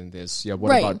and doing this. Yeah,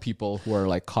 what about people who are,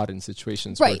 like, caught in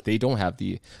situations where they don't have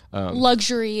the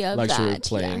luxury of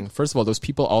playing? Yeah. First of all, those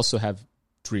people also have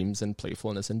dreams and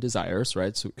playfulness and desires,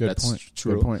 right? So that's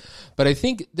true. Good point. But I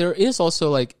think there is also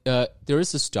like there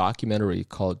is this documentary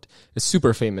called, it's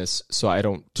super famous, so I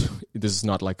don't this is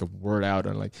not like a word out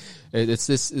on like it's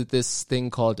this thing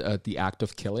called The Act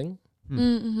of Killing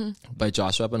by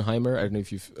Josh Oppenheimer. I don't know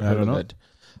if you've heard of it.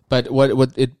 But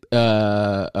what it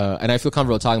and I feel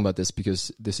comfortable talking about this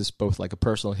because this is both like a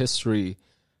personal history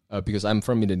because I'm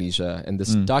from Indonesia, and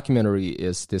this documentary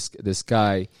is this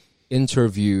guy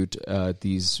interviewed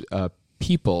these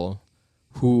people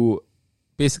who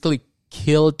basically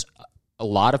killed a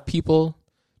lot of people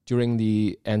during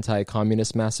the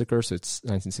anti-communist massacre. So it's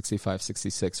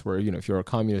 1965-66, where if you're a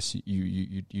communist,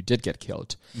 you did get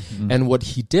killed. And what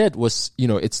he did was,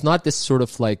 it's not this sort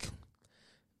of like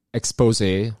expose,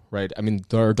 right? I mean,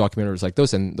 there are documentaries like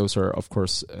those, and those are of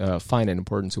course fine and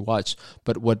important to watch.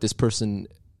 But what this person,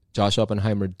 Josh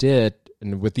Oppenheimer, did,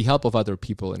 and with the help of other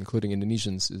people, including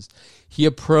Indonesians, is he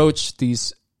approached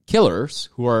these killers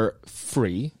who are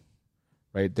free,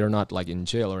 right? They're not like in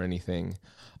jail or anything.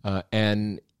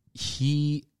 And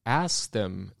he asked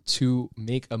them to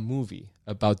make a movie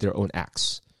about their own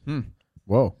acts.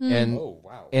 Whoa.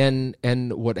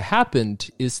 And what happened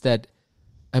is that,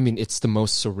 I mean, it's the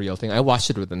most surreal thing. I watched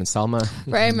it with Salma.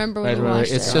 Right, I remember when we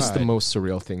watched It's just the most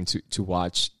surreal thing to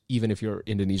watch, even if you're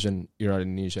Indonesian, you're not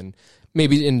Indonesian.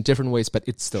 Maybe in different ways, but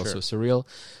it's still so surreal.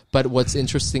 But what's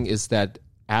interesting is that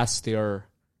as they are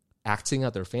acting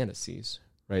out their fantasies,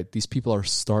 right, these people are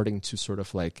starting to sort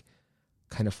of like,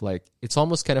 it's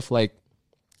almost kind of like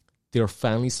they're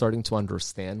finally starting to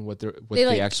understand what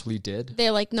they actually did.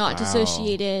 They're like not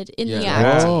dissociated in the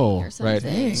acting or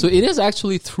something. Right. So it is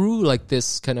actually through like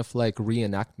this kind of like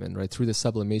reenactment, right, through the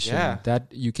sublimation, that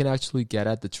you can actually get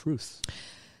at the truth.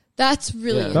 That's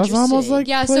really interesting. That's almost like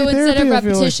so play instead therapy, of I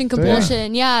feel repetition, like.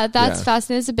 compulsion, that's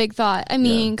fascinating. It's a big thought. I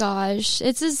mean, gosh,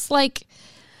 it's just like,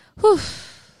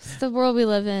 it's the world we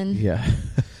live in. Yeah.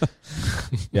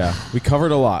 Yeah, we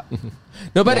covered a lot.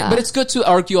 No, but it's good to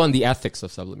argue on the ethics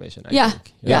of sublimation. I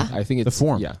think. I think it's the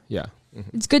form. Yeah.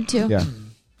 It's good too. Yeah.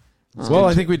 Well,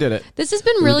 I think we did it. This has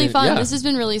been really fun. Yeah. This has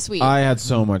been really sweet. I had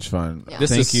so much fun. Yeah. This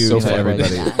Thank is you so to fun,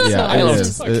 everybody. right? Yeah, I it love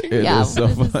is. this. It is so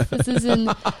fun. This is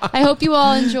I hope you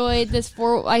all enjoyed this.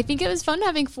 I think it was fun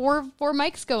having four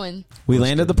mics going. We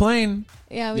landed the plane.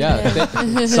 Yeah, we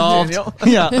did. Solved.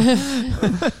 Yeah.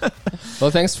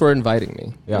 Well, thanks for inviting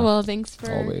me. Yeah. Well, thanks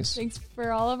for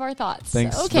all of our thoughts.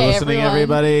 Thanks for okay, listening, everyone.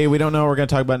 everybody. We don't know what we're going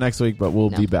to talk about next week, but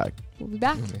we'll be back. We'll be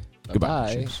back.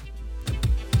 Goodbye. Bye.